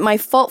one was, is it my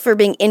fault for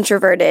being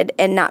introverted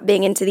and not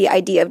being into the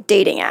idea of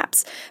dating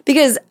apps?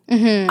 Because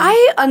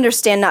I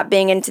understand not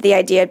being into the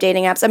idea of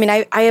dating apps. I mean,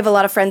 I have a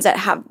lot of friends that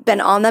have been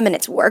on them and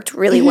it's worked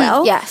really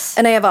well. Yes.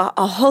 And I have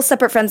a whole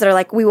separate friends that are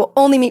like, we will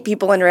only meet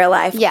people in real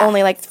life,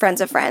 only like friends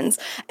of friends.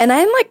 And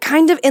I'm like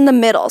kind of in the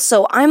middle.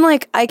 So I'm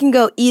like, I can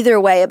go either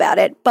way about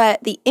it.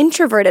 But the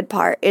introverted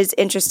part is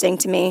interesting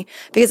to me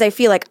because I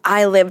feel like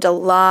I lived a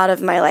lot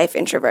of my life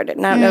introverted.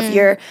 And I don't know if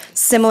you're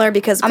similar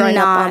because growing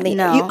up on the...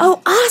 No.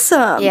 Oh,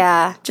 awesome.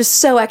 Yeah. Just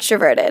so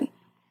extroverted.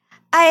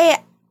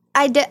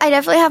 I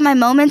definitely have my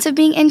moments of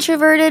being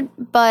introverted,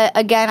 but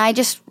again, I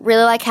just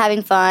really like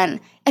having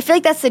fun. I feel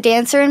like that's the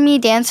dancer in me.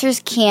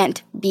 Dancers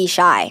can't be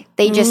shy.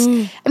 They just,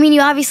 I mean,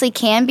 you obviously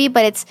can be,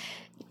 but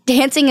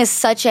dancing is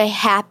such a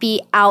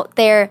happy, out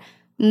there,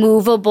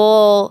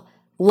 movable,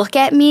 look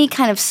at me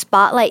kind of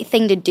spotlight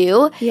thing to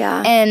do.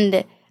 Yeah.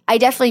 And I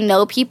definitely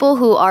know people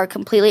who are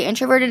completely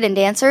introverted and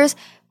dancers,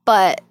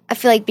 but I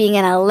feel like being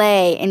in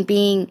LA and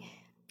being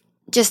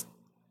just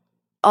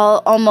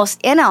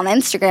almost on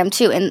Instagram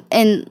too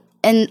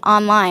and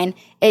online,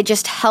 it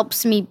just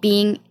helps me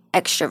being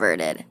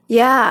extroverted.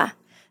 Yeah.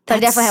 But I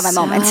definitely have my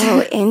moments.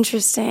 So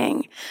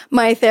interesting.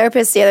 My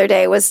therapist the other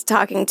day was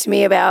talking to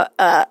me about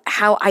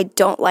how I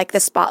don't like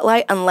the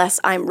spotlight unless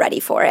I'm ready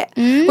for it.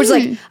 Which is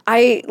like,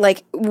 I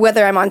like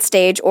whether I'm on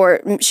stage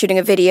or shooting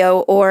a video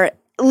or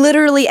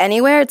literally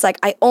anywhere, it's like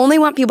I only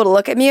want people to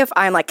look at me if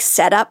I'm like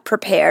set up,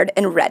 prepared,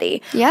 and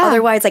ready. Yeah.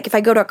 Otherwise, like if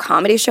I go to a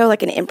comedy show,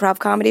 like an improv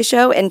comedy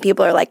show, and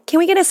people are like, can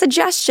we get a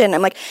suggestion?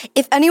 I'm like,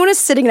 if anyone is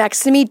sitting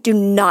next to me, do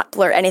not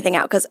blur anything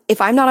out because if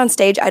I'm not on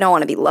stage, I don't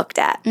want to be looked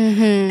at.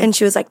 And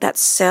she was like,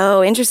 that's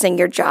so interesting.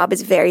 Your job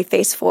is very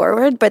face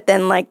forward, but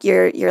then like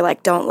you're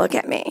like, don't look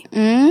at me.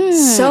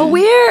 So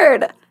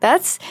weird.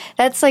 That's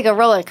like a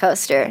roller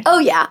coaster. Oh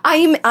yeah, I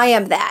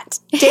am that.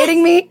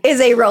 Dating me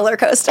is a roller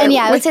coaster. And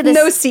yeah, I would say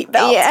no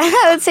seatbelt. Yeah,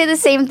 I would say the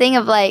same thing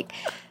of like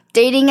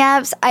dating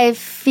apps. I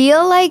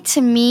feel like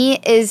to me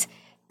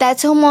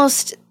that's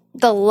almost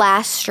the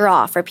last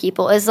straw for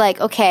people. Is like,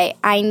 okay,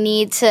 I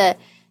need to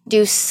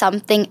do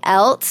something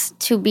else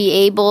to be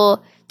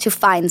able to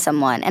find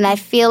someone. And I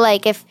feel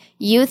like if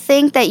you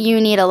think that you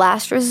need a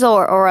last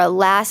resort or a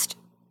last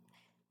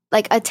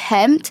like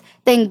attempt,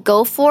 then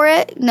go for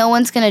it. No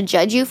one's going to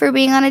judge you for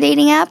being on a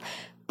dating app.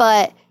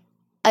 But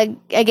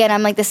again,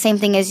 I'm like the same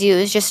thing as you,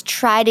 is just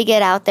try to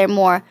get out there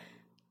more.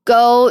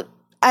 Go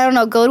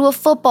to a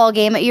football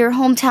game at your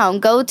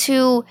hometown. Go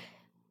to,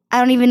 I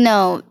don't even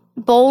know,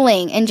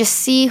 bowling and just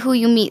see who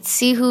you meet,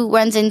 see who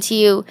runs into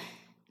you.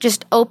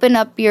 Just open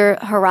up your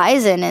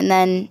horizon. And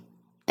then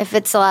if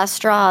it's the last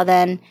straw,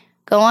 then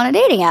go on a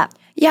dating app.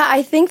 Yeah,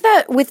 I think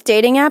that with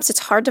dating apps, it's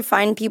hard to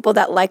find people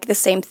that like the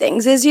same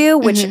things as you,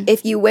 which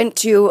if you went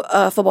to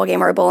a football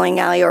game or a bowling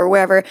alley or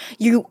wherever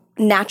you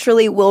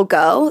naturally will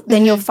go,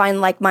 then you'll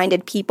find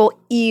like-minded people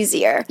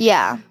easier.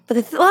 Yeah. But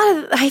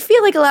I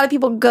feel like a lot of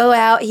people go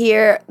out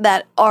here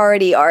that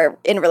already are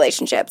in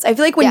relationships. I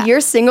feel like when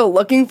you're single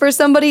looking for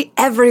somebody,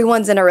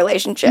 everyone's in a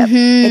relationship.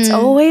 It's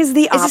always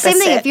the opposite. It's the same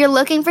thing. If you're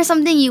looking for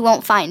something, you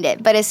won't find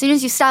it. But as soon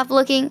as you stop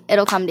looking,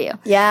 it'll come to you.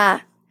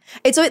 Yeah.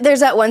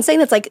 There's that one saying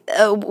that's like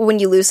when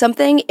you lose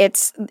something,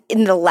 it's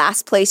in the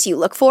last place you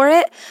look for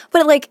it.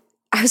 But like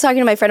I was talking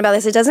to my friend about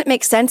this, it doesn't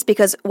make sense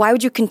because why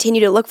would you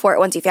continue to look for it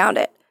once you found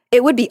it?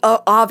 It would be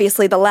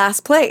obviously the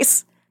last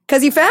place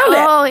because you found it.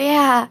 Oh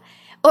yeah,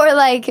 or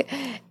like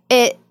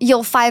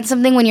you'll find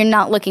something when you're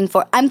not looking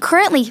for it. I'm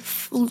currently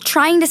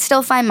trying to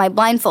still find my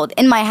blindfold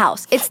in my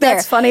house. It's there.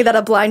 That's funny that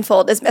a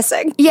blindfold is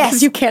missing. Yes,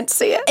 because you can't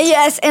see it.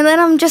 Yes, and then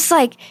I'm just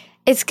like,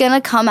 it's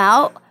gonna come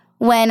out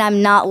when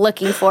I'm not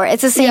looking for it.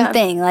 It's the same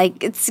thing.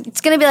 Like, it's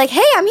going to be like,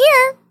 hey, I'm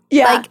here.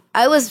 Yeah. Like,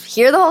 I was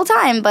here the whole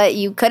time, but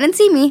you couldn't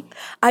see me.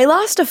 I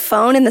lost a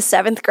phone in the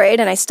 7th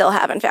grade, and I still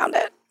haven't found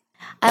it.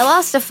 I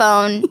lost a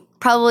phone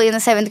probably in the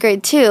 7th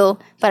grade, too,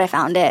 but I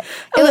found it.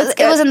 It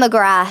was in the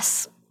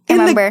grass. I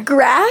remember. the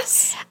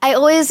grass? I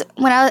always,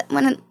 when I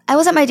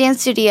was at my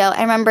dance studio,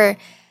 I remember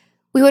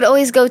we would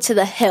always go to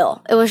the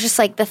hill. It was just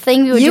like the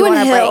thing we would do on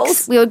our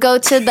breaks. We would go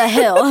to the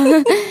hill.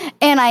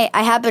 And I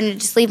happened to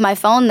just leave my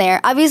phone there.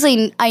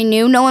 Obviously, I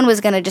knew no one was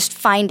going to just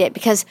find it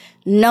because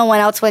no one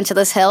else went to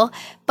this hill.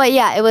 But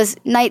yeah, it was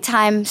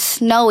nighttime,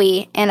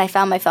 snowy, and I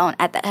found my phone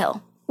at that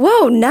hill.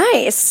 Whoa,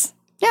 nice.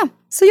 Yeah.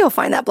 So you'll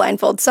find that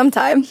blindfold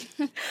sometime.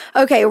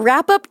 Okay,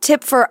 wrap-up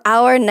tip for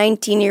our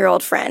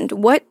 19-year-old friend.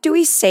 What do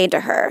we say to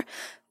her?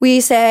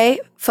 We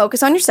say,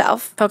 focus on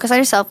yourself. Focus on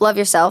yourself. Love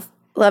yourself.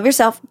 Love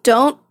yourself.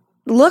 Don't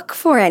look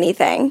for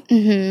anything.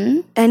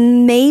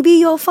 And maybe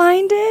you'll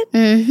find it.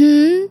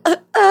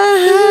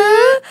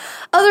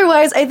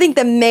 Otherwise, I think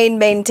the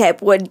main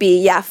tip would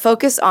be,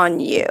 focus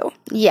on you.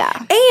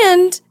 Yeah.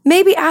 And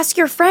maybe ask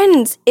your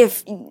friends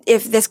if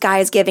this guy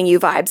is giving you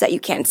vibes that you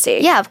can't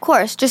see. Yeah, of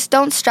course. Just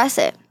don't stress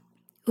it.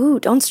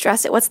 Ooh, don't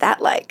stress it. What's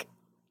that like?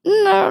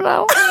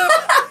 No.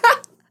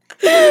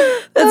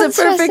 That's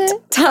a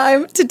perfect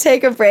time to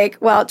take a break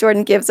while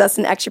Jordyn gives us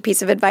an extra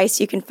piece of advice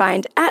you can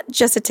find at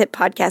Just a Tip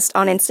Podcast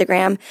on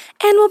Instagram, and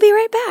we'll be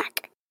right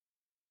back.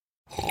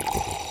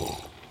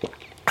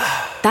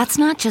 That's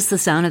not just the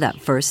sound of that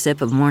first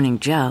sip of Morning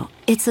Joe.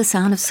 It's the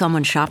sound of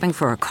someone shopping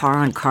for a car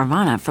on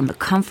Carvana from the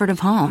comfort of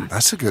home.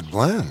 That's a good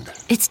blend.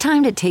 It's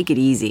time to take it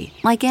easy,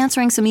 like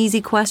answering some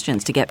easy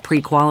questions to get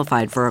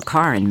pre-qualified for a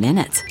car in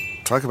minutes.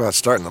 Talk about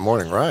starting the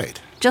morning right.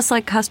 Just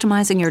like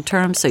customizing your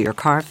terms so your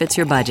car fits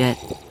your budget.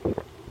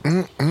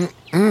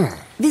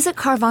 Visit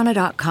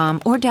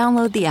Carvana.com or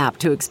download the app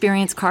to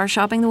experience car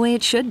shopping the way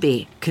it should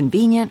be.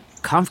 Convenient,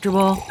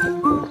 comfortable.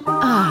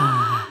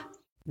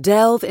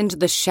 Delve into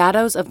the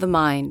shadows of the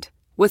mind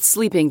with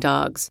Sleeping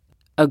Dogs,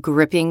 a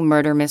gripping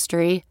murder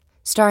mystery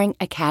starring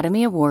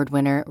Academy Award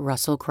winner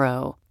Russell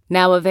Crowe.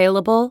 Now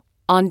available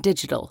on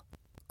digital.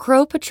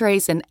 Crowe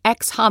portrays an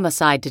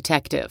ex-homicide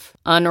detective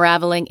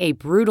unraveling a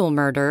brutal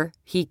murder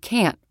he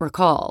can't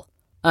recall.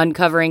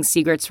 Uncovering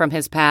secrets from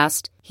his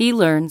past, he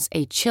learns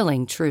a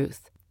chilling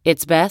truth.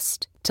 It's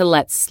best to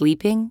let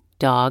sleeping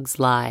dogs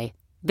lie.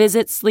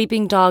 Visit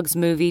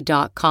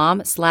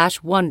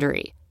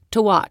sleepingdogsmovie.com/Wondery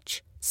to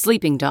watch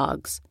Sleeping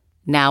Dogs,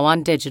 now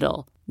on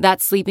digital.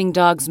 That's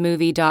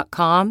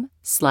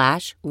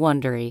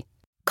sleepingdogsmovie.com/Wondery.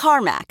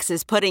 CarMax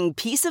is putting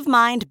peace of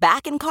mind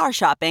back in car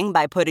shopping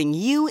by putting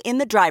you in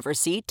the driver's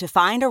seat to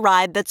find a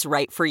ride that's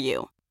right for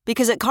you.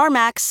 Because at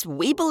CarMax,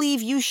 we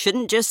believe you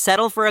shouldn't just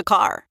settle for a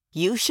car.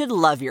 You should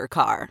love your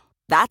car.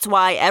 That's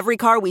why every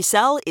car we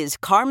sell is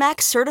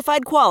CarMax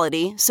certified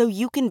quality, so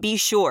you can be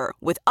sure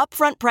with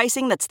upfront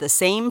pricing that's the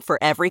same for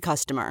every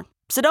customer.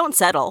 So don't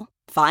settle.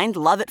 Find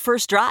love at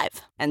first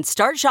drive and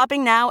start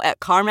shopping now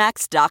at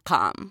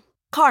CarMax.com.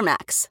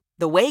 CarMax,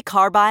 the way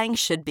car buying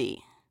should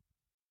be.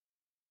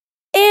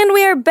 And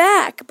we are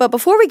back. But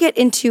before we get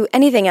into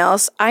anything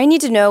else, I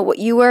need to know what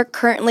you are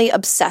currently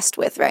obsessed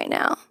with right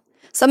now.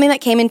 Something that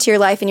came into your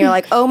life and you're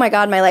like, oh my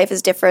God, my life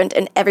is different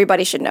and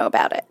everybody should know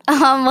about it.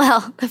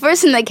 Well, the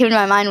first thing that came to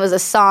my mind was a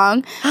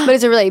song, but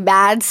it's a really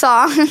bad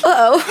song.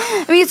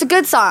 Uh-oh. I mean, it's a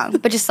good song,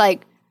 but just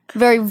like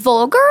very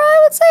vulgar,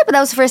 I would say. But that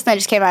was the first thing that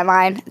just came to my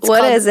mind.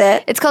 What is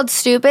it? It's called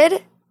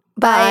Stupid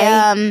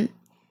by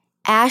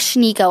Ash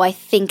Nico, I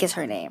think is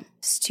her name.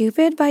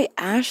 Stupid by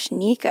Ash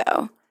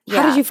Nico.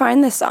 Yeah. How did you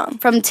find this song?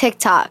 From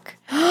TikTok.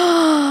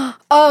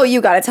 Oh, you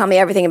gotta tell me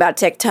everything about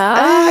TikTok.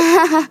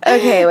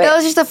 Okay, wait. That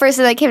was just the first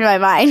thing that came to my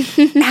mind.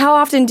 How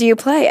often do you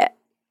play it?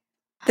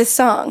 This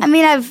song? I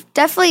mean, I've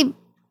definitely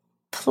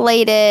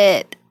played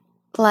it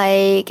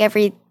like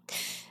every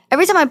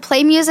time I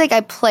play music,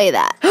 I play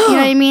that. You know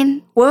what I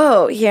mean?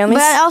 Whoa, here, But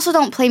I also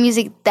don't play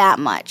music that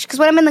much. Because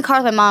when I'm in the car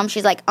with my mom,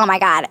 she's like, oh my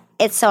God,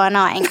 it's so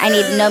annoying. I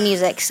need no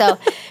music. So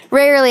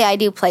rarely I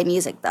do play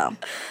music, though.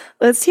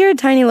 Let's hear a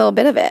tiny little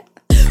bit of it.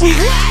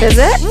 Is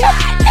it?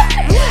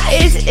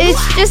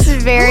 It's just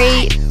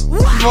very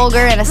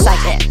vulgar in a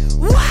second.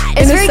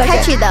 It's very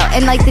catchy though,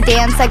 and like the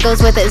dance that goes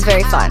with it is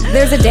very fun.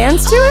 There's a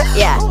dance to it?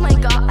 Yeah. Oh my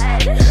God.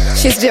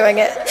 She's doing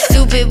it.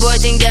 Stupid boy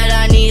think that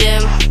I need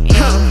him.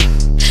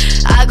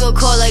 I go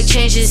cold like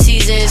changing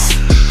seasons.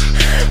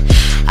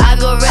 I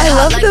go red I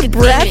love hot the like a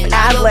breath demon.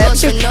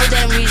 ad-libs. I go for no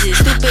damn reason.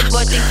 Stupid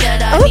boy think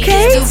that I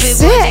Okay, need him. Stupid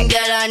boy sick. think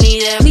that I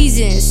need him.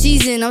 Pleasing,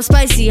 season, I'm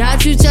spicy.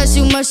 Hot you touch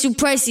too much, too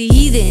pricey.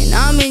 Heathen,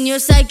 I'm in your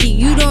psyche.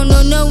 You don't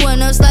know no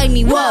one else like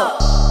me. Whoa.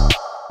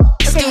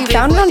 Okay, you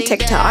found it on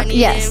TikTok.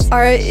 Yes.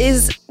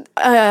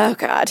 Oh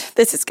God,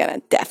 this is gonna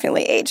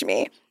definitely age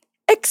me.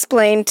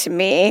 Explain to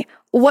me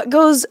what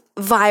goes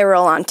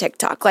viral on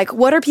TikTok. Like,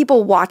 what are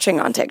people watching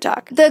on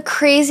TikTok? The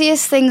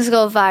craziest things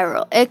go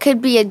viral. It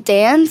could be a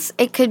dance.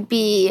 It could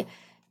be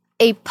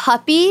a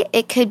puppy.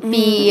 It could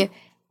be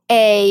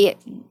a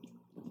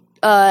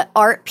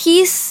art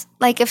piece.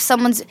 Like if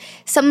someone's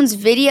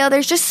video.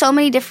 There's just so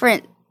many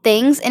different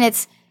things, and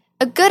it's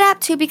a good app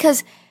too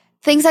because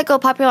things that go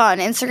popular on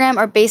Instagram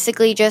are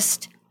basically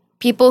just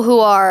people who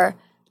are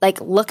like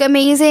look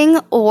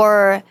amazing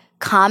or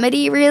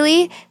comedy.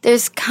 Really,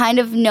 there's kind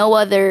of no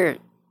other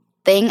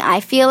thing, I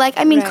feel like.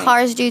 I mean, Right.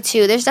 cars do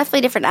too. There's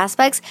definitely different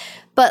aspects,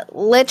 but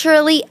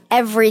literally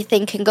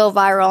everything can go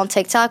viral on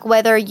TikTok.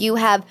 Whether you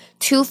have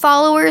 2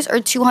 followers or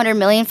 200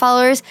 million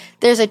followers,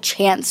 there's a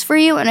chance for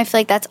you, and I feel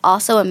like that's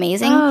also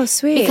amazing. Oh,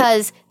 sweet.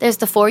 Because there's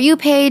the For You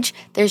page,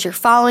 there's your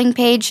following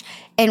page,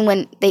 and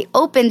when they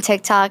open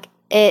TikTok,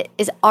 it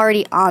is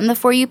already on the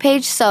For You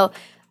page, so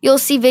you'll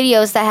see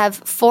videos that have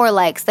 4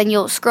 likes, then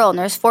you'll scroll and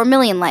there's 4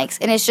 million likes,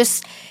 and it's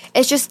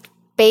just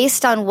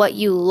based on what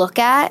you look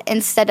at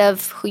instead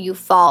of who you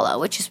follow,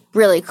 which is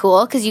really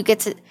cool because you get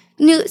to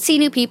see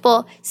new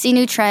people, see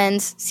new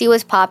trends, see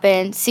what's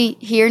poppin',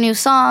 hear new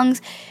songs,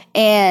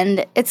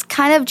 and it's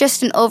kind of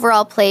just an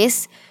overall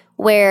place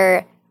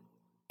where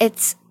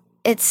it's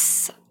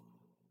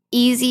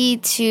easy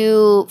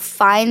to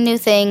find new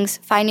things,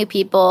 find new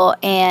people,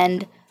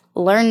 and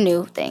learn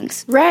new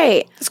things.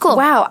 Right. It's cool.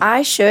 Wow,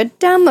 I should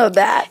download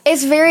that.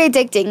 It's very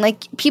addicting.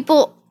 Like,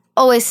 people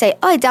always say,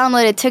 oh, I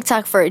downloaded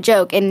TikTok for a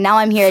joke, and now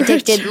I'm here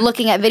addicted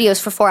looking at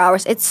videos for 4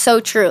 hours. It's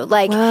so true.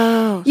 Like,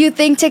 you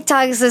think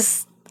TikTok is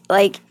this,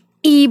 like,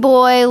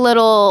 e-boy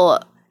little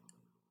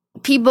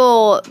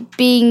people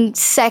being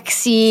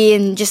sexy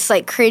and just,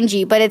 like,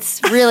 cringy, but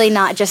it's really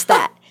not just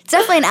that. It's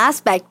definitely an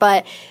aspect,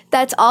 but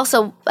that's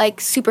also,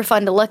 like, super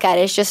fun to look at.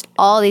 It's just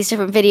all these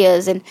different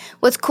videos, and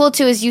what's cool,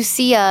 too, is you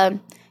see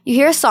you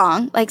hear a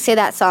song, like, say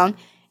that song,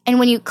 and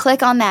when you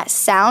click on that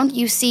sound,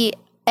 you see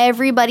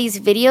everybody's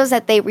videos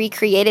that they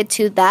recreated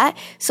to that.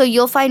 So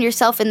you'll find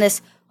yourself in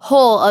this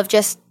hole of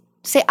just,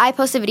 say I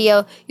post a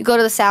video, you go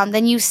to the sound,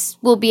 then you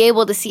will be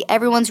able to see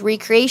everyone's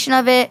recreation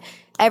of it,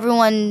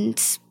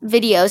 everyone's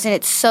videos, and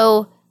it's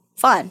so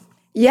fun.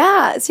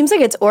 Yeah, it seems like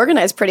it's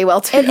organized pretty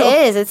well, too. It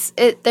is.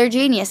 They're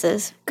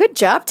geniuses. Good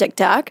job,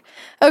 TikTok.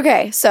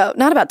 Okay, so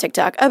not about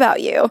TikTok, about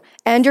you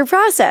and your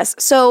process.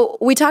 So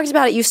we talked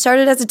about it. You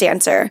started as a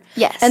dancer.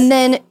 Yes. And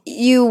then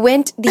you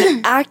went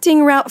the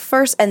acting route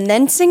first and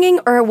then singing,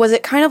 or was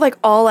it kind of like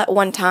all at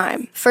one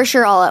time? For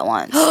sure, all at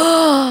once.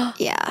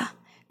 Yeah.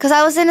 Because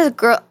I was in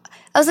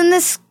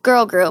this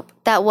girl group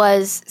that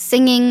was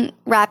singing,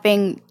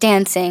 rapping,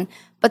 dancing,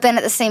 but then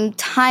at the same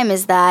time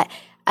as that,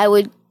 I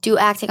would do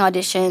acting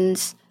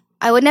auditions.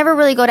 I would never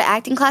really go to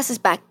acting classes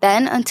back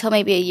then until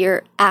maybe a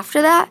year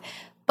after that.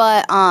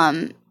 But,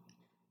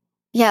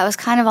 yeah, it was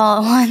kind of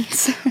all at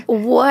once.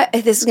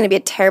 This is going to be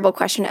a terrible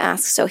question to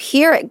ask, so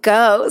here it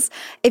goes.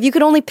 If you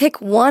could only pick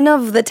one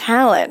of the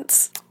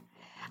talents,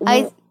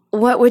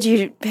 what would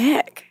you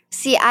pick?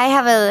 See, I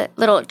have a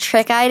little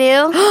trick I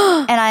do,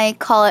 and I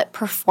call it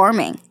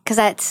performing, because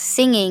that's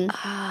singing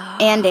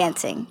and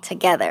dancing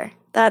together.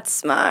 That's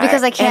smart.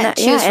 Because I can't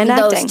choose from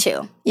those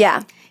two.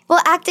 Yeah. Well,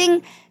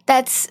 acting,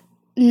 that's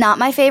not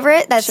my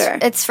favorite.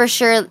 It's for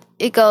sure,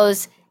 it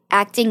goes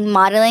acting,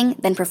 modeling,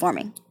 then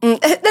performing.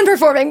 Then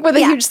performing with a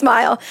huge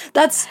smile.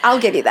 I'll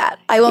give you that.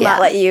 I will not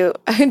let you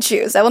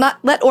choose. I will not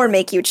let or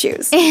make you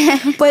choose.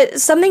 But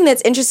something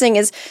that's interesting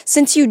is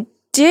since you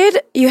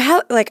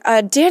have like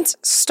a dance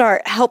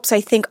start helps,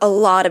 I think, a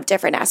lot of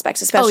different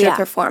aspects, especially with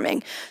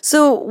performing.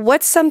 So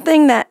what's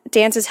something that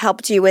dance has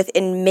helped you with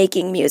in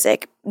making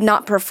music,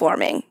 not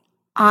performing?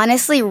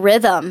 Honestly,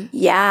 rhythm.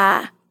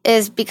 Yeah.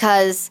 Is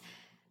because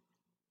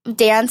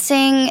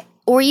dancing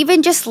or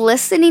even just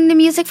listening to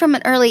music from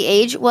an early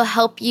age will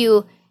help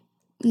you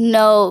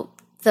know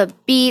the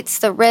beats,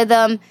 the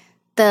rhythm,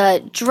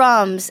 the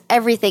drums,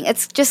 everything.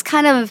 It's just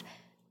kind of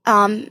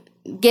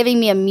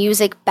giving me a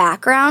music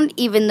background,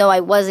 even though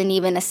I wasn't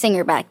even a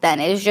singer back then.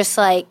 It was just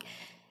like,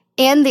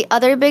 and the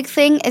other big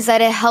thing is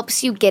that it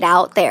helps you get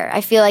out there.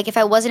 I feel like if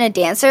I wasn't a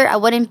dancer, I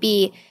would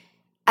be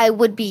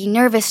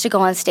nervous to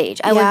go on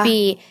stage.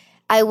 I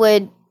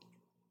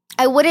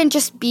wouldn't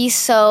just be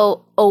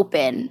so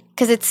open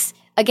because it's,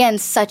 again,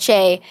 such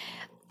a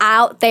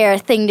out there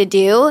thing to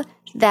do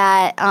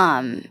that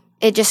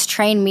it just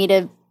trained me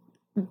to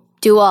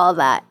do all of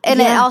that.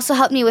 And it also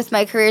helped me with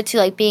my career too,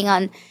 like being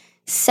on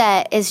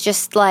set is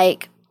just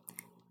like,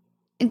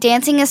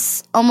 dancing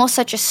is almost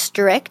such a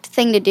strict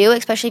thing to do,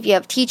 especially if you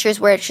have teachers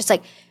where it's just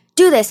like,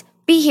 do this,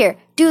 be here,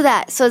 do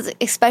that. So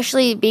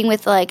especially being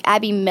with like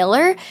Abby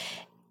Miller,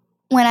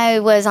 when I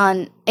was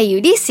on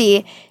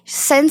AUDC,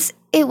 since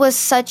it was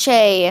such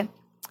a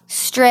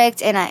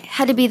strict and I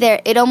had to be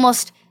there, it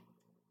almost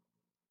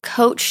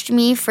coached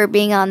me for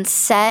being on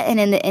set and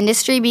in the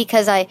industry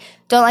because I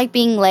don't like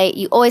being late.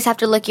 You always have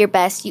to look your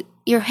best.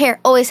 Your hair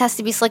always has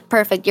to be slick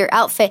perfect. Your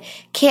outfit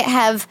can't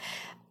have,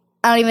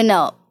 I don't even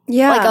know,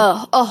 like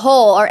a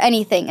hole or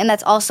anything. And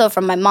that's also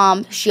from my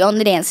mom. She owned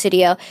the dance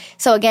studio.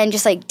 So again,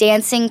 just like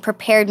dancing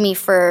prepared me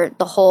for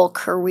the whole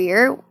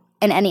career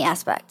in any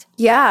aspect.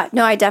 Yeah,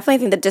 no, I definitely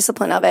think the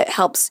discipline of it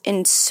helps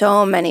in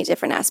so many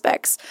different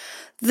aspects.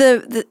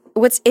 The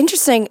what's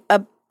interesting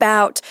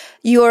about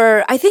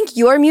I think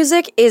your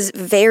music is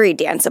very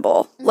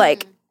danceable. Mm-hmm.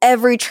 Like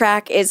every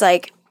track is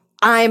like,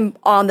 I'm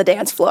on the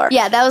dance floor.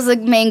 Yeah, that was the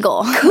main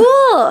goal.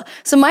 Cool.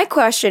 So my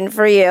question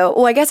for you,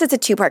 well, I guess it's a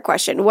 2-part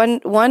question.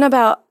 One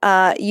about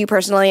you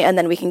personally, and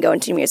then we can go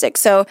into music.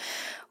 So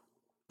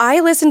I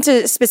listen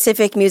to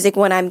specific music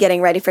when I'm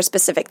getting ready for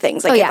specific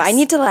things. Like if I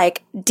need to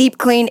like deep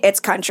clean, it's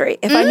country.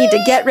 If I need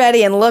to get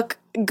ready and look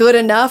good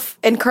enough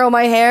and curl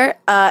my hair,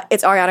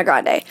 it's Ariana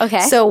Grande.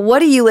 Okay. So what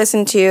do you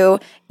listen to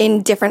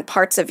in different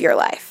parts of your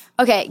life?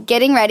 Okay,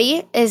 getting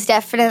ready is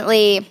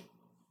definitely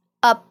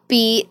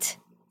upbeat,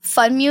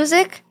 fun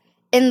music.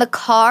 In the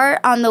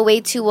car on the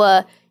way to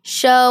a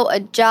show,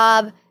 a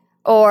job,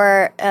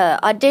 or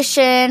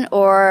audition,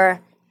 or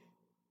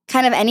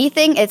kind of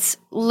anything, it's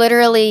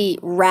literally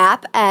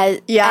rap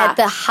at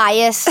the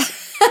highest.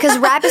 Because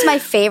rap is my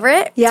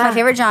favorite. Yeah. It's my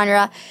favorite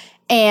genre.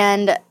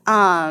 And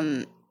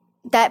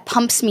that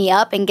pumps me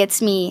up and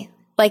gets me,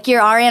 like your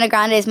Ariana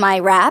Grande is my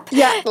rap.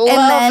 Yeah,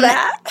 love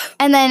that.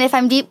 And then if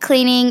I'm deep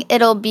cleaning,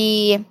 it'll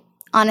be,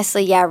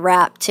 honestly,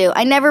 rap too.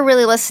 I never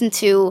really listen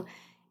to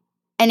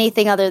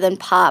anything other than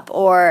pop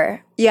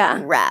or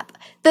rap.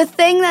 The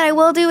thing that I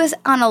will do is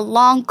on a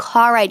long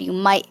car ride, you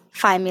might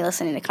find me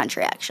listening to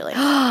country, actually.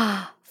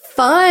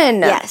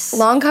 Fun. Yes.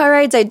 Long car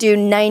rides, I do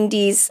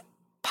 90s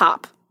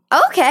pop.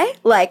 Okay.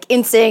 Like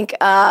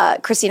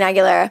NSYNC, Christina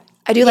Aguilera.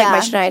 I do like my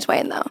Shania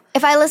Twain, though.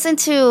 If I listen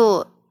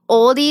to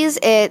oldies,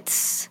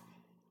 it's...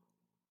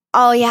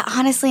 Oh, yeah,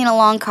 honestly, in a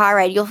long car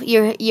ride, you'll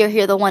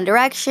hear the One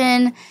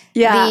Direction,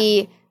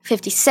 the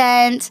 50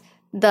 Cent,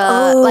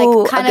 the,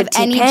 like, kind of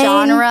any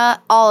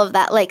genre, all of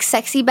that. Like,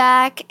 Sexy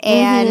Back,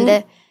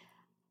 and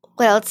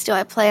what else do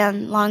I play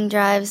on long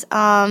drives?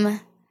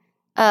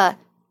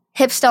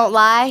 Hips Don't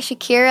Lie,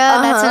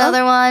 Shakira, that's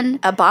another one.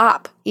 A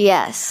bop.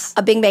 Yes.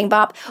 A bing bang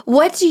bop.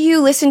 What do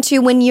you listen to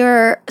when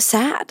you're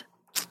sad?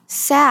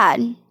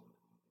 Sad.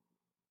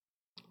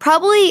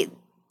 Probably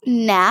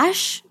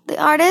Nash, the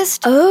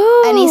artist.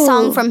 Oh. Any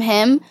song from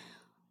him.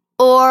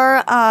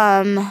 Or,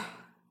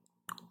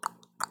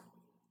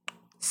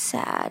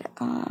 sad.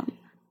 I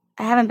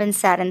haven't been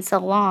sad in so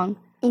long.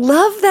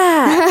 Love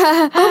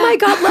that. Oh my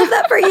God, love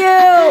that for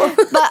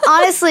you. But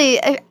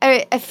honestly,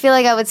 I feel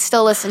like I would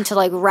still listen to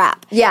like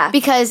rap. Yeah.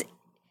 Because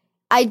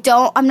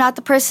I'm not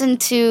the person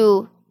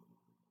to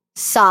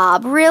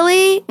sob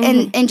really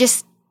and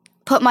just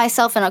put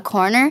myself in a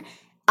corner.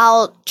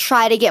 I'll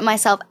try to get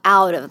myself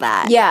out of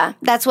that. Yeah.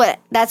 That's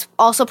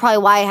also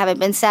probably why I haven't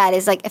been sad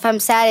is like if I'm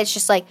sad, it's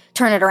just like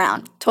turn it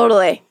around.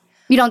 Totally.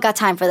 You don't got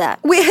time for that.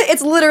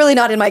 It's literally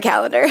not in my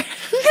calendar.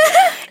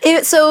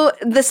 So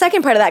the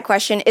second part of that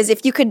question is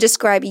if you could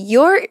describe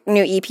your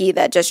new EP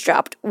that just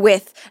dropped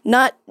with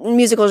not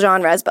musical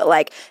genres, but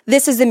like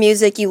this is the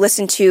music you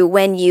listen to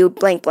when you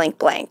blank, blank,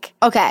 blank.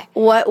 Okay.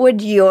 What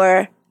would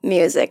your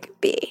music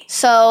be?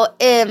 So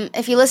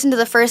if you listen to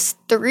the first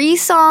 3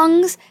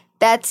 songs,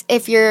 that's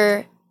if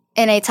you're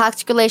in a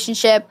toxic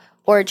relationship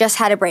or just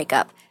had a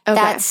breakup.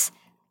 Okay.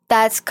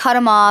 That's Cut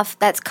 'Em Off,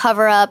 that's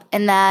Cover Up,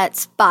 and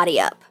that's Body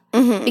Up.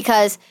 Mm-hmm.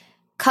 Because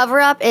Cover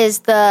Up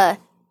is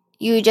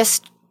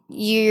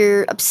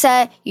you're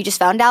upset, you just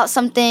found out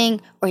something,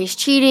 or he's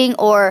cheating,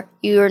 or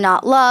you're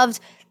not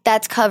loved.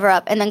 That's Cover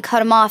Up. And then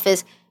Cut 'Em Off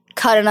is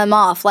cutting them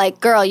off.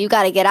 Like, girl, you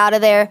got to get out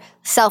of there.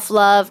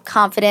 Self-love,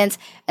 confidence.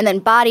 And then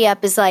Body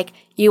Up is like,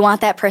 you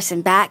want that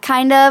person back,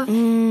 kind of.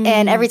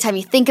 And every time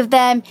you think of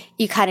them,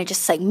 you kind of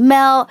just like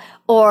melt,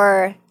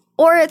 or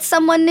it's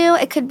someone new.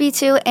 It could be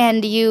too.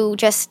 And you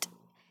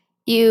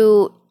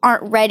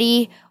aren't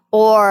ready,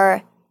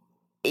 or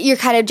you're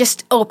kind of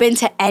just open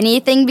to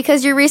anything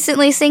because you're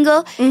recently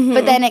single. Mm-hmm.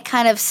 But then it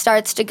kind of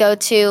starts to go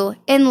to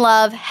in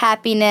love,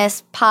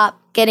 happiness, pop,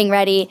 getting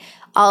ready,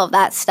 all of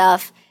that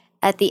stuff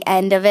at the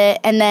end of it.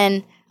 And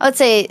then I would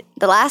say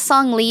the last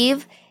song,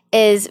 Leave,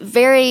 is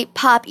very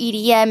pop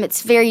EDM.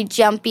 It's very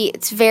jumpy.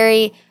 It's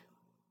very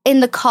in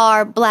the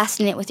car,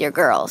 blasting it with your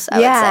girls, I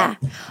would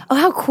say. Oh,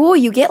 how cool.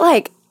 You get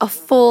like a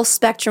full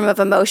spectrum of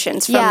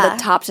emotions from the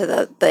top to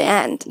the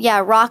end. Yeah,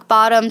 rock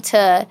bottom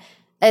to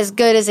as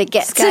good as it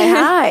gets. Sky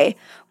high.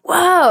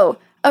 Whoa.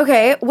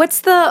 Okay,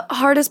 what's the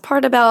hardest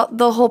part about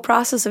the whole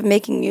process of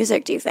making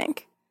music, do you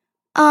think?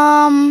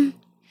 I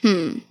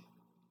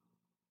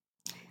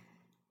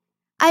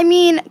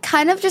mean,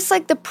 kind of just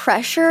like the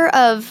pressure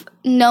of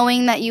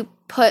knowing that you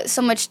put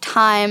so much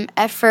time,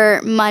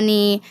 effort,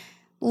 money,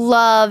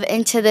 love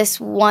into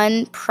this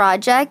one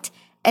project,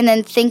 and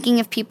then thinking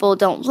if people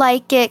don't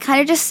like it,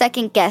 kind of just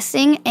second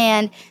guessing.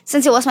 And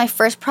since it was my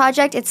first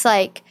project, it's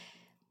like,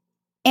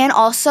 and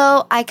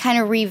also I kind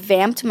of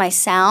revamped my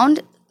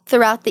sound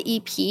throughout the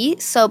EP.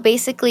 So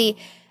basically,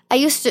 I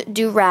used to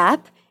do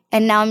rap,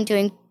 and now I'm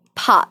doing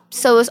pop.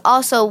 So it was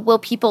also, will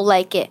people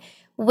like it?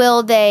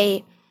 Will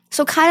they?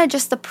 So kind of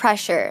just the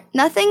pressure.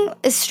 Nothing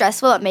is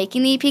stressful about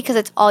making the EP because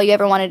it's all you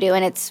ever want to do,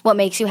 and it's what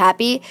makes you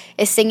happy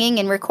is singing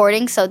and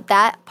recording. So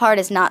that part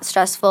is not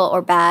stressful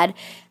or bad.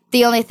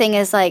 The only thing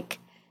is like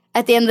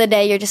at the end of the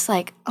day, you're just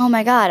like, oh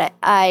my God,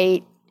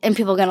 and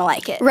people gonna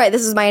like it. Right,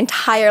 this is my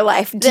entire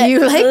life. Do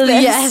you like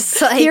this?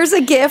 Yes. Like, here's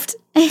a gift.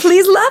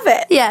 Please love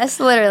it. Yes,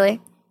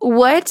 literally.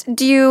 What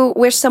do you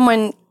wish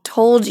someone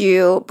told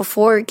you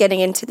before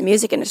getting into the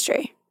music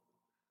industry?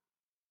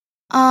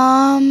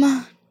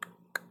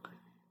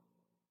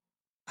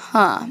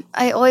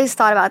 I always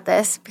thought about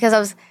this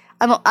because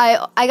I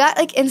got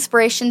like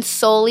inspiration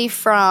solely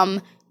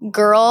from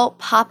girl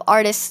pop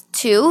artists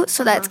too.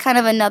 So that's kind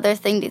of another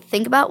thing to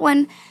think about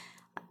when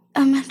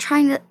I'm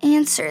trying to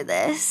answer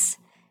this.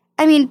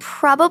 I mean,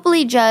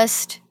 probably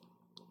just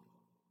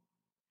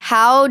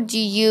how do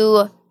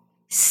you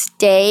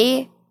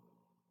stay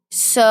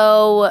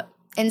so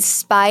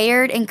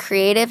inspired and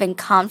creative and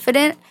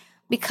confident?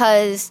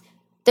 Because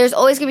there's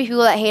always going to be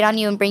people that hate on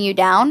you and bring you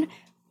down.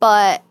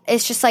 But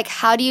it's just like,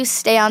 how do you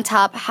stay on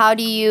top? How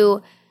do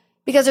you,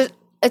 because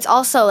it's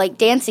also like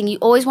dancing. You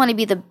always want to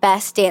be the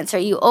best dancer.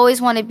 You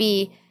always want to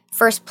be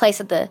first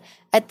place at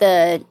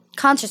the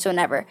concerts or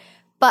whatever.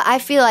 But I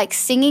feel like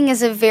singing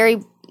is a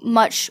very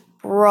much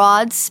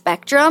broad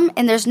spectrum,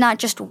 and there's not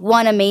just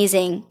one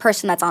amazing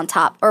person that's on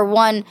top or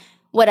one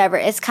whatever.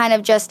 It's kind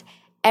of just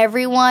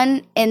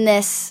everyone in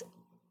this.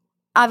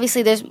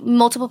 Obviously, there's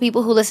multiple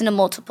people who listen to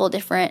multiple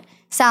different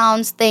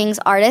sounds, things,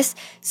 artists.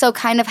 So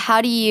kind of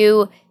how do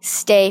you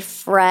stay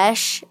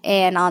fresh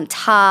and on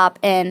top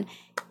and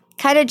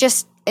kind of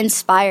just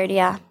inspired,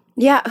 yeah.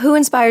 Yeah, who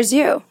inspires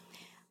you?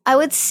 I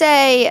would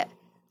say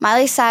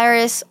Miley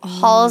Cyrus,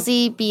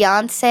 Halsey,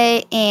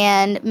 Beyonce,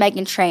 and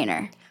Meghan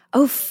Trainor.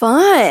 Oh,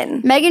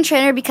 fun. Meghan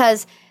Trainor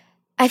because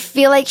I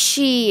feel like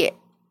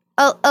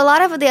a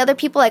lot of the other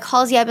people like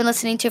Halsey I've been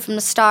listening to from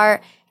the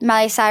start,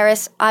 Miley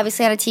Cyrus,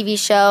 obviously on a TV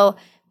show,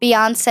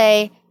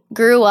 Beyonce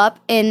grew up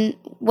in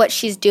what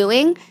she's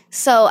doing.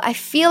 So I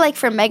feel like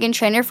for Meghan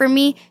Trainor, for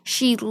me,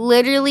 she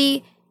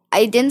literally,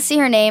 I didn't see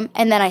her name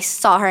and then I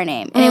saw her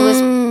name. And it was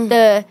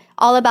the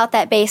All About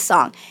That Bass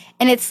song.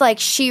 And it's like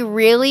she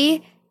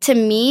really, to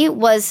me,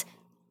 was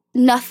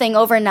nothing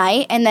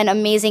overnight and then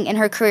amazing, and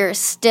her career is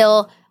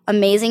still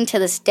amazing to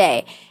this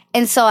day.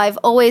 And so I've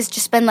always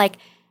just been like,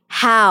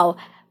 how,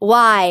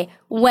 why,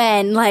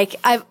 when? Like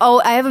I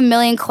have a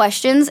million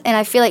questions, and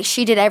I feel like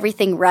she did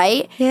everything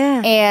right.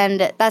 Yeah.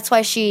 And that's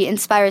why she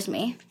inspires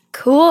me.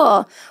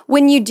 Cool.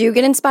 When you do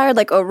get inspired,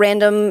 like a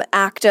random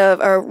act of,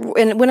 or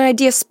when an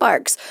idea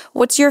sparks,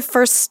 what's your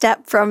first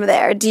step from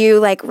there? Do you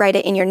like write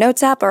it in your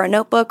notes app or a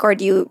notebook, or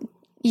do you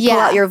pull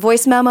out your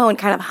voice memo and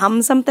kind of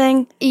hum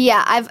something?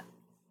 Yeah, I've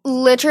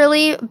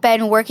literally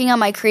been working on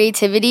my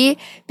creativity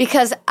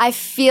because I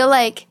feel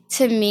like,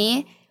 to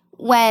me,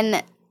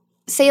 when,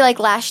 say like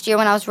last year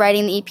when I was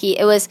writing the EP,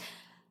 it was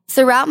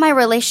throughout my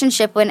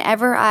relationship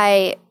whenever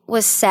I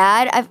was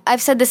sad.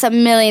 I've said this a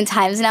million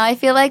times now, I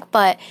feel like,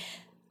 but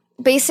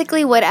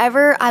basically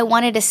whatever I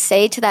wanted to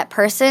say to that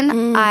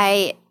person,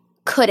 I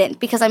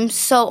couldn't, because I'm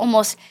so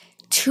almost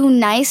too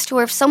nice to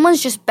where if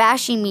someone's just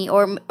bashing me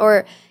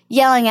or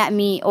yelling at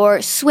me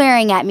or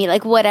swearing at me,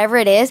 like whatever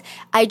it is,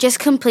 I just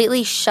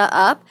completely shut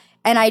up,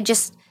 and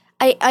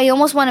I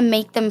almost want to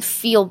make them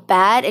feel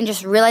bad and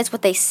just realize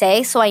what they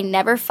say, so I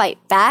never fight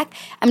back.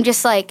 I'm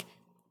just like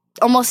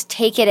almost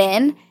take it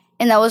in,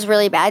 and that was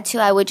really bad too.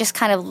 I would just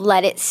kind of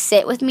let it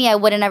sit with me. I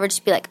wouldn't ever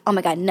just be like, oh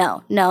my God,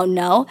 no, no,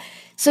 no.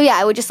 So yeah,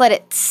 I would just let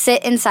it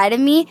sit inside of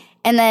me,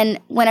 and then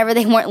whenever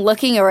they weren't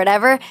looking or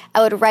whatever,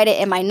 I would write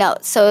it in my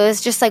notes. So it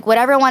was just like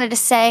whatever I wanted to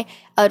say,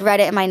 I would write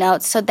it in my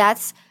notes. So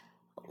that's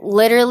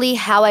literally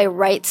how I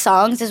write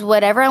songs, is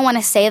whatever I want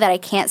to say that I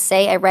can't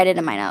say, I write it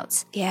in my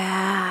notes.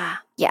 Yeah.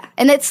 Yeah,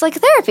 and it's like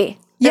therapy.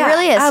 Yeah, it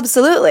really is.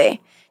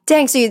 Absolutely.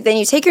 Dang, so then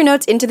you take your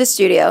notes into the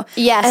studio.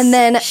 Yes, and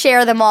then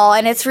share them all,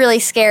 and it's really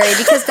scary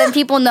because then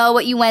people know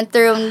what you went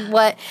through and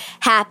what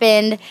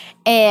happened,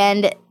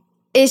 and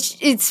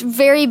it's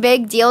very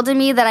big deal to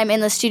me that I'm in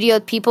the studio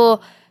with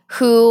people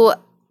who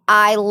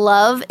I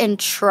love and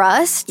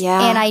trust,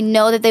 and I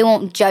know that they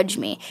won't judge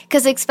me.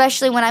 Because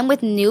especially when I'm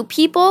with new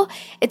people,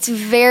 it's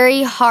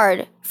very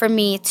hard for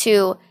me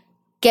to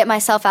get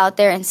myself out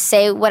there and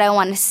say what I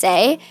want to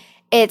say.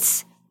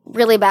 It's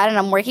really bad, and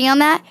I'm working on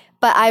that.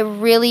 But I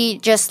really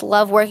just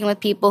love working with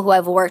people who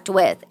I've worked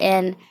with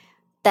and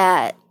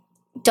that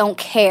don't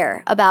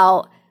care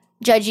about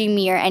judging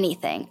me or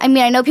anything. I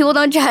mean, I know people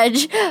don't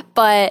judge,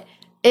 but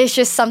it's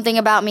just something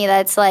about me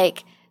that's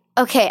like,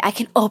 okay, I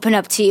can open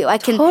up to you. I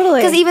can,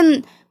 totally. Because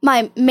even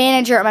my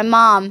manager or my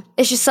mom,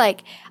 it's just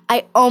like,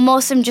 I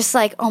almost am just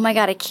like, oh my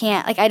God, I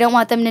can't. Like, I don't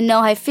want them to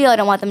know how I feel. I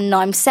don't want them to know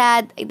I'm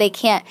sad. They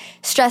can't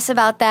stress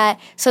about that.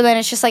 So then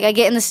it's just like I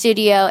get in the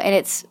studio and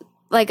it's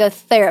like a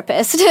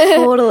therapist.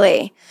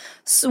 Totally.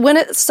 So when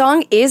a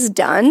song is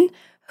done,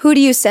 who do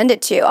you send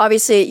it to?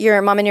 Obviously,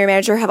 your mom and your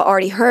manager have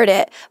already heard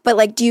it, but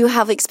like, do you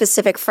have like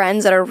specific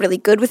friends that are really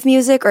good with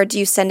music, or do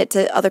you send it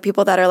to other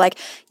people that are like,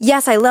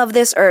 yes, I love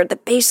this, or the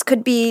bass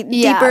could be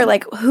deeper?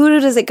 Like, who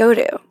does it go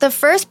to? The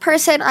first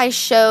person I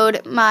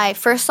showed my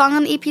first song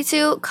on the EP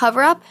to,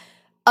 Cover Up,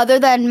 other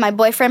than my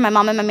boyfriend, my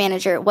mom, and my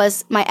manager,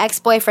 was my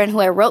ex-boyfriend who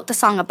I wrote the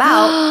song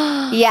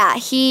about. Yeah,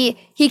 he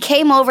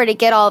came over to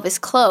get all of his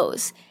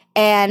clothes.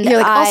 And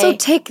you're like, also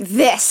take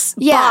this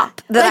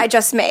bop that I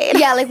just made.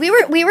 Yeah, like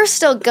we were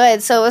still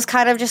good, so it was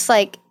kind of just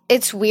like,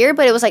 it's weird,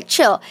 but it was like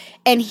chill.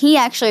 And he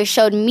actually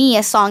showed me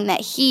a song that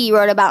he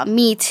wrote about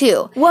me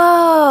too.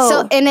 Whoa.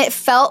 So, and it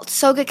felt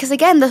so good, because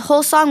again, the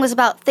whole song was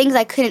about things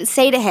I couldn't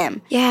say to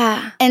him.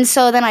 Yeah. And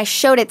so then I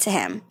showed it to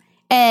him.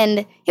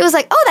 And he was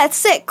like, oh, that's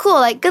sick, cool,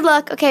 like, good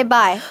luck, okay,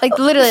 bye. Like,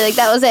 literally, like,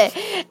 that was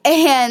it.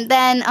 And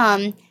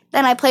then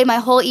Then I played my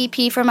whole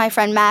EP for my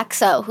friend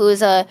Maxo,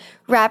 who's a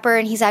rapper,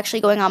 and he's actually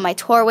going on my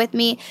tour with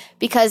me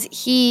because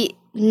he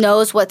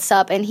knows what's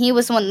up. And he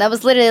was the one that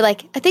was literally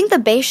like, I think the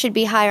bass should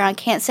be higher on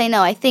Can't Say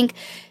No. I think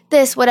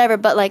this, whatever,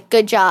 but like,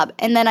 good job.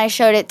 And then I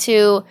showed it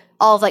to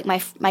all of like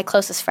my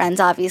closest friends,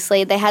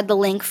 obviously. They had the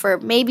link for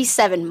maybe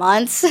 7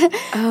 months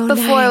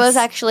before it was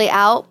actually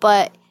out.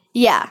 But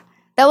yeah,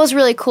 that was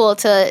really cool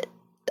to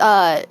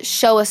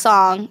show a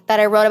song that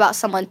I wrote about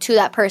someone to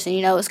that person.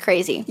 You know, it was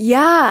crazy.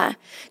 Yeah.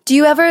 Do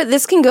you ever,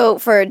 this can go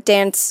for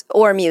dance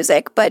or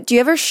music, but do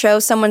you ever show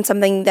someone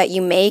something that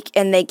you make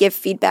and they give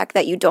feedback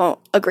that you don't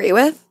agree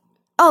with?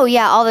 Oh,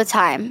 yeah, all the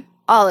time.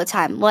 All the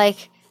time.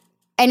 Like,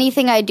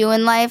 anything I do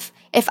in life,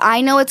 if I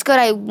know it's good,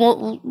 I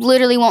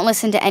literally won't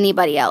listen to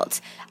anybody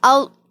else.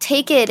 I'll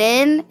take it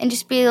in and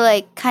just be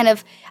like, kind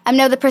of, I'm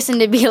never the person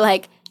to be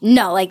like,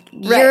 no, like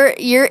your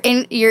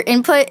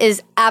input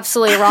is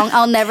absolutely wrong.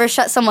 I'll never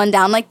shut someone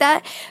down like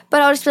that.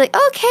 But I'll just be like,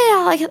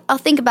 okay, I'll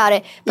think about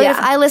it. But if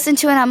I listen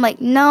to it and I'm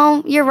like,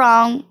 no, you're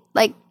wrong,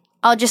 like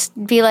I'll just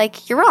be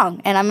like, you're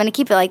wrong, and I'm gonna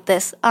keep it like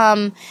this.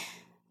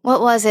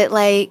 What was it?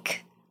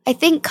 Like, I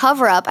think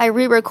Cover Up, I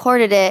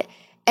re-recorded it,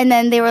 and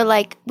then they were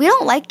like, we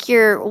don't like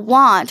your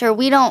want, or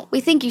we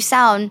think you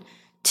sound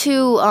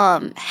too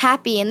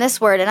happy in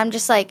this word. And I'm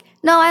just like,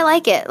 no, I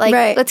like it.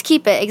 Like, let's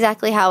keep it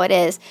exactly how it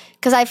is.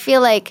 Because I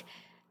feel like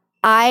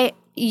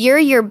you're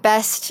your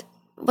best,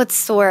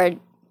 what's the word?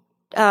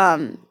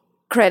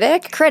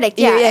 Critic? Critic,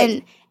 yeah.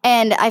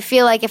 And I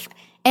feel like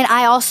and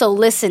I also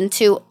listen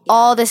to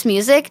all this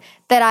music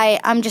that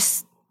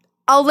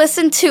I'll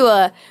listen to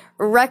a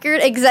record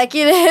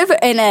executive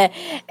and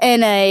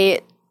a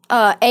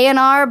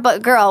A&R,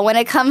 but girl, when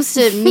it comes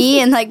to me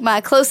and like my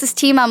closest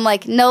team, I'm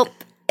like, nope.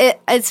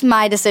 It's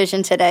my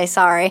decision today,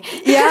 sorry.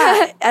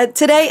 Yeah,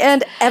 today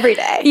and every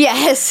day.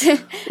 Yes.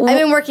 I've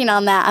been working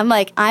on that. I'm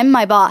like, I'm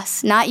my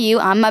boss, not you,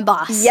 I'm my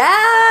boss.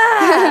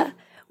 Yeah.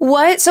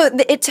 What? So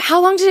how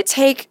long did it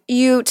take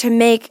you to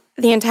make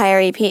the entire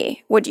EP,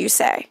 would you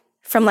say?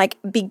 From like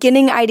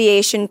beginning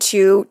ideation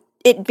to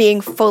it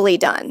being fully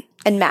done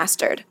and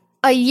mastered?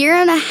 A year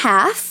and a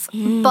half,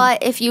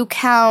 but if you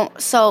count,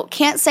 so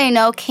Can't Say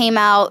No came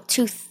out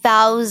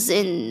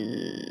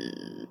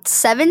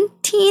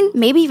 2017,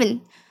 maybe even...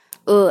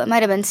 it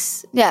might have been,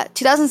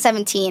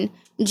 2017,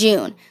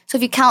 June. So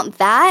if you count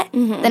that,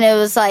 then it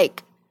was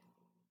like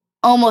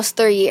almost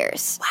 3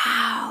 years.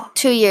 Wow.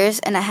 2 years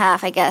and a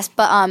half, I guess.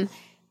 But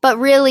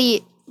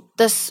really,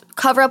 this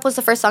Cover Up was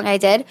the first song I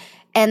did,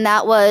 and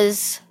that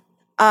was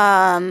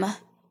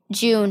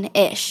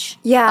June-ish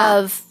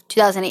of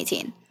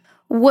 2018.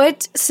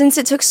 Since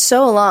it took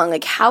so long,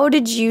 like, how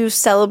did you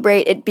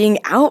celebrate it being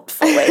out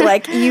fully?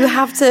 Like, you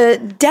have to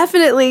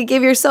definitely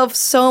give yourself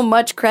so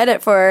much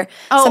credit for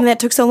something that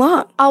took so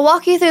long. I'll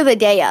walk you through the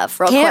day of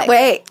real quick. Can't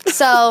wait.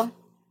 So,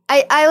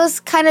 I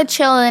was kind of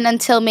chilling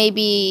until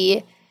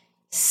maybe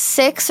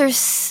 5 or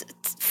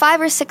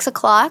 6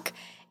 o'clock,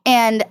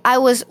 and I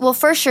was,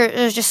 for sure,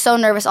 I was just so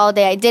nervous all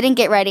day. I didn't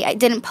get ready. I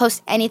didn't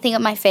post anything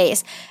of my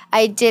face.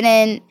 I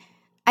didn't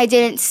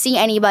see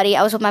anybody.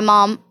 I was with my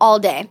mom all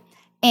day.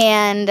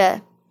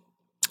 And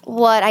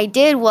what I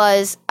did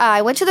was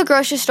I went to the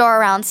grocery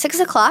store around 6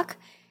 o'clock,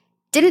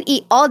 didn't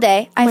eat all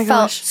day. I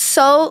felt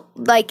so,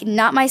 like,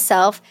 not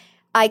myself.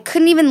 I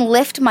couldn't even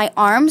lift my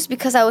arms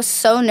because I was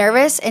so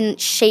nervous and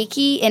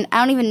shaky, and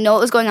I don't even know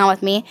what was going on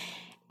with me.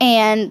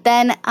 And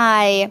then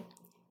I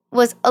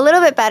was a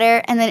little bit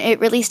better, and then it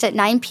released at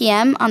 9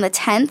 p.m. on the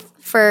 10th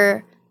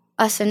for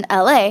us in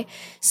LA.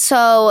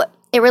 So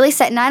it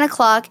released at 9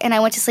 o'clock, and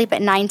I went to sleep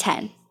at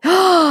 9:10.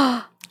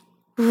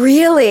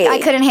 Really? I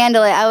couldn't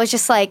handle it. I was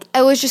just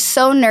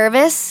so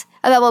nervous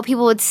about what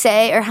people would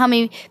say or how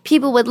many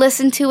people would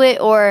listen to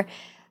it or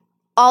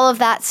all of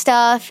that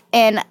stuff.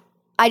 And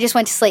I just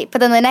went to sleep. But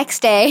then the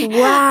next day,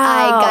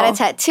 I got a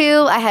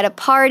tattoo. I had a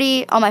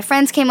party. All my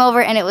friends came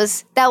over, and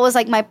that was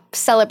like my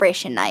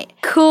celebration night.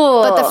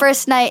 Cool. But the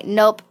first night,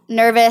 nope,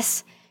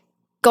 nervous,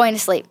 going to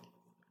sleep.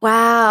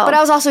 Wow. But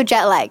I was also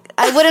jet lagged.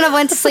 I wouldn't have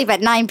went to sleep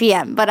at 9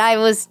 p.m., but I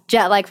was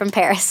jet lagged from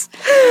Paris.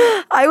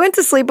 I went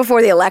to sleep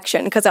before the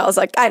election because I was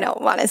like, I don't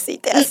want to see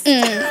this.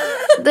 The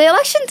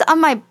election's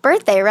on my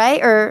birthday,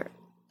 right? Or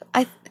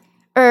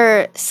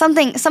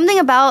something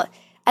about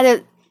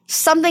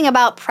something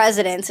about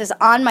presidents is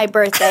on my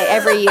birthday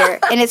every year,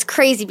 and it's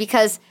crazy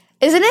because,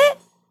 isn't it?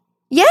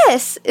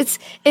 Yes, it's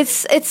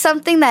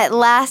something that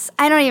lasts.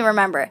 I don't even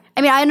remember.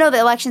 I mean, I know the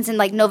election's in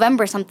like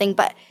November or something,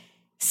 but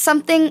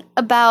something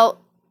about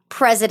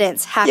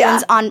presidents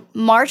happens on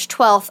March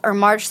 12th or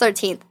March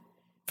 13th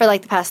for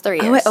like the past 3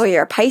 years. Oh,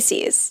 you're a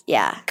Pisces.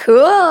 Yeah.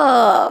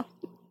 Cool.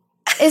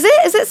 Is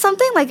it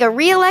something like a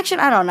re-election?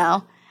 I don't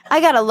know.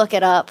 I gotta look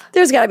it up.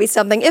 There's gotta be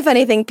something. If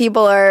anything,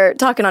 people are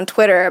talking on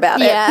Twitter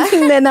about it.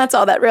 Then that's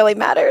all that really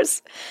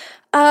matters.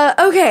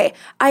 Okay,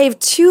 I have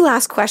 2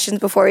 last questions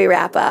before we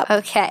wrap up.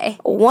 Okay.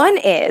 One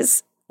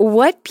is,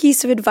 what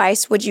piece of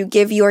advice would you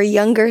give your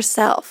younger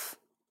self?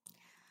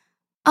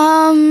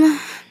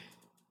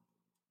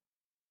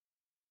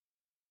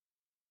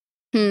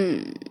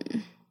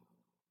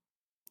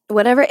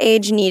 Whatever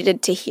age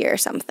needed to hear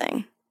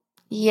something.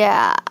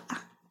 Yeah.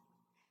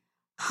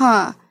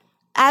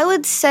 I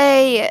would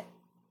say,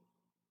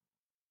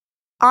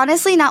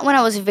 honestly, not when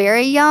I was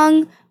very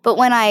young, but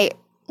when I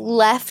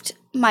left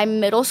my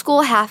middle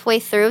school halfway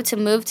through to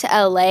move to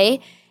LA,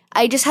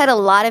 I just had a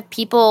lot of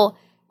people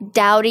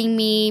doubting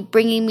me,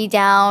 bringing me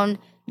down,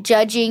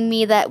 judging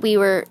me that we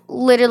were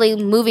literally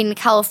moving to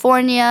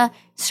California,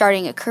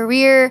 starting a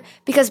career.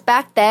 Because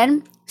back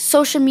then,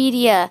 social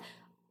media,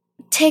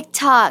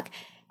 TikTok,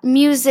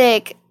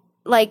 music,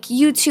 like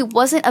YouTube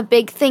wasn't a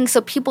big thing,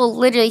 so people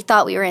literally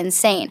thought we were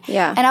insane.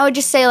 Yeah. And I would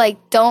just say, like,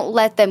 don't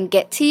let them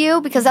get to you,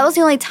 because that was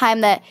the only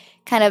time that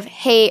kind of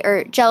hate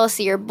or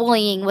jealousy or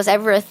bullying was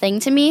ever a thing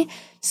to me.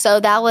 So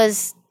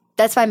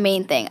that's my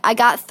main thing. I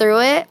got through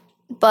it,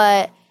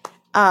 but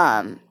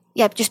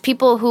just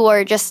people who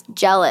are just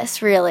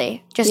jealous,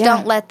 really. Just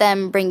don't let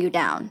them bring you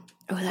down.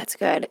 Oh, that's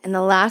good. And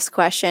the last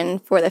question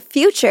for the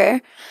future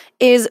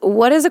is,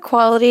 what is a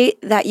quality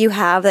that you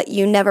have that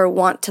you never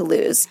want to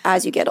lose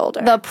as you get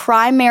older? The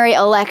primary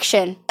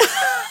election,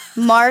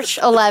 March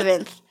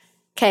 11th.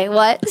 Okay,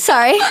 what?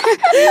 Sorry.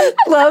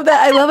 Love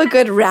that. I love a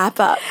good wrap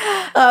up.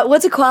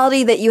 What's a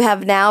quality that you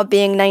have now,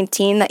 being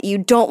 19, that you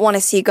don't want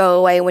to see go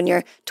away when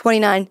you're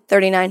 29,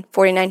 39,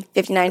 49,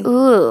 59?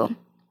 Ooh.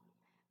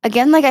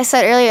 Again, like I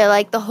said earlier,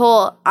 like the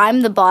whole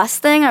I'm the boss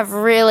thing, I've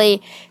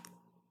really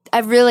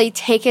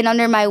taken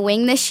under my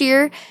wing this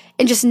year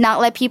and just not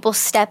let people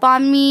step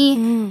on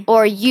me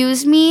or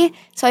use me.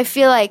 So I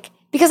feel like,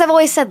 because I've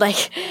always said,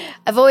 like,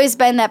 I've always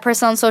been that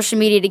person on social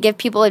media to give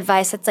people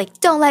advice that's like,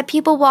 don't let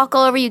people walk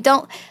all over you,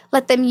 don't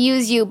let them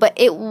use you. But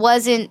it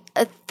wasn't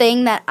a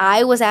thing that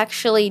I was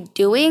actually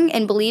doing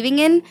and believing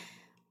in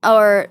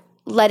or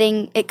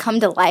letting it come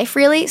to life,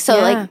 really.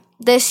 So, like,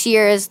 this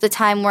year is the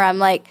time where I'm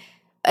like,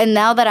 and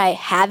now that I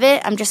have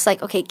it, I'm just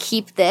like, okay,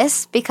 keep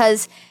this,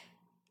 because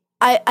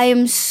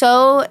I'm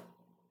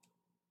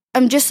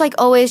just like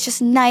always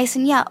just nice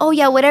and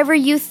whatever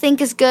you think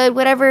is good,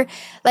 whatever,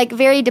 like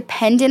very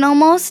dependent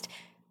almost,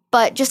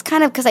 but just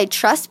kind of because I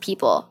trust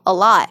people a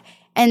lot.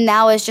 And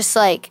now it's just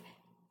like,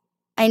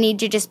 I need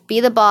to just be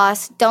the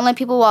boss. Don't let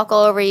people walk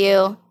all over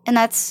you. And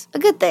that's a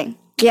good thing.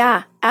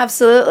 Yeah,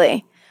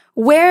 absolutely.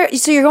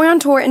 So you're going on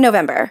tour in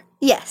November.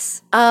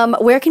 Yes.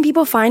 Where can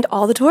people find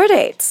all the tour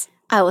dates?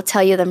 I will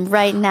tell you them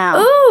right now.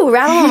 Ooh,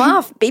 rattle them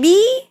off,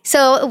 baby.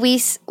 So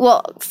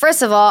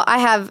first of all, I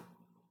have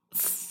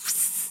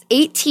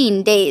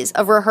 18 days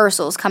of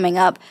rehearsals coming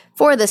up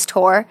for this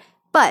tour,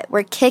 but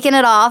we're kicking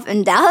it off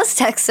in Dallas,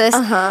 Texas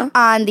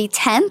on the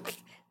 10th,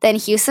 then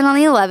Houston on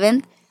the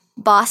 11th,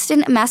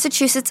 Boston,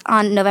 Massachusetts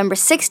on November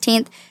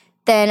 16th,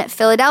 then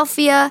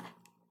Philadelphia,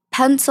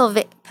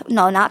 Philadelphia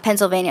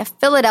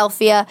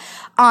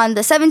on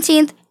the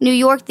 17th, New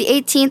York the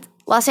 18th,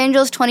 Los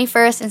Angeles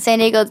 21st, and San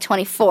Diego the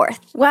 24th.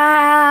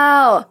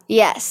 Wow.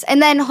 Yes.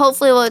 And then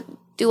hopefully we'll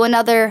do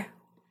another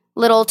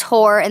little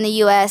tour in the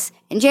U.S.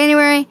 in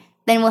January.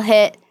 Then we'll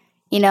hit,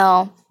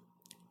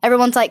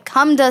 everyone's like,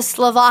 come to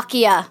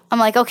Slovakia. I'm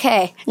like,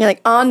 okay. You're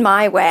like, on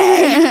my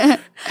way.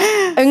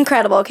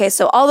 Incredible. Okay,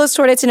 so all those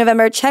tour dates in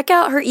November. Check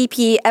out her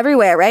EP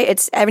everywhere, right?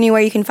 It's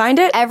anywhere you can find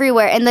it?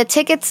 Everywhere. And the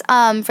tickets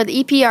for the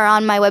EP are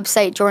on my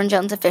website,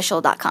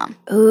 JordynJonesOfficial.com.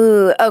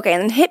 Ooh, okay.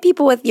 And then hit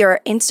people with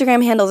your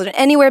Instagram handles and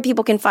anywhere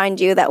people can find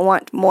you that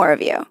want more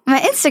of you. My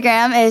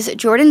Instagram is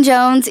Jordyn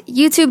Jones,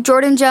 YouTube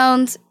Jordyn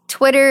Jones,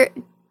 Twitter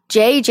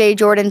JJ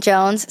Jordyn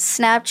Jones,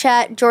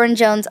 Snapchat Jordyn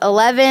Jones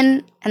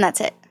 11, and that's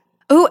it.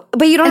 Ooh,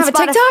 but you don't have a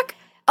TikTok?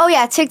 Oh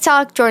yeah,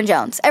 TikTok Jordyn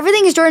Jones.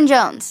 Everything is Jordyn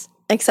Jones.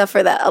 Except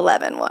for that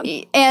 11 one.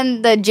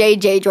 And the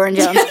JJ Jordyn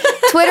Jones.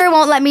 Twitter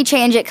won't let me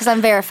change it because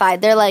I'm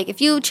verified. They're like,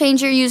 if you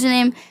change your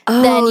username,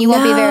 then you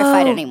won't be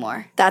verified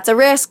anymore. That's a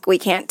risk we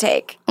can't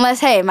take. Unless,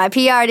 hey, my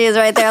PR dude is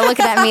right there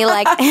looking at me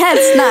like,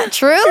 that's not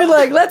true. You're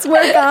like, let's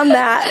work on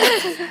that.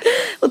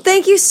 Well,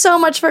 thank you so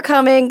much for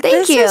coming.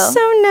 Thank you. This is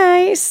so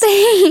nice.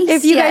 Thanks.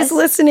 If you guys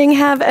listening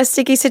have a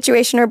sticky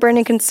situation or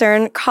burning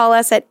concern, call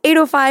us at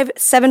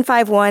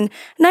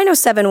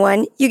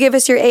 805-751-9071. You give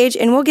us your age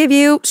and we'll give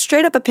you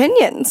straight up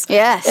opinions.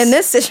 Yes. In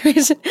this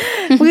situation.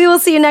 We will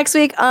see you next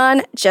week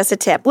on Just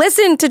a Tip.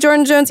 Listen to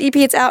Jordyn Jones' EP.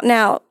 It's out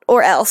now,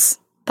 or else.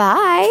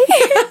 Bye.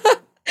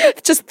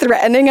 Just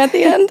threatening at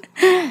the end.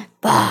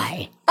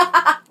 Bye.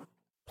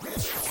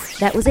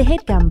 That was a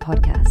HeadGum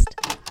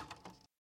podcast.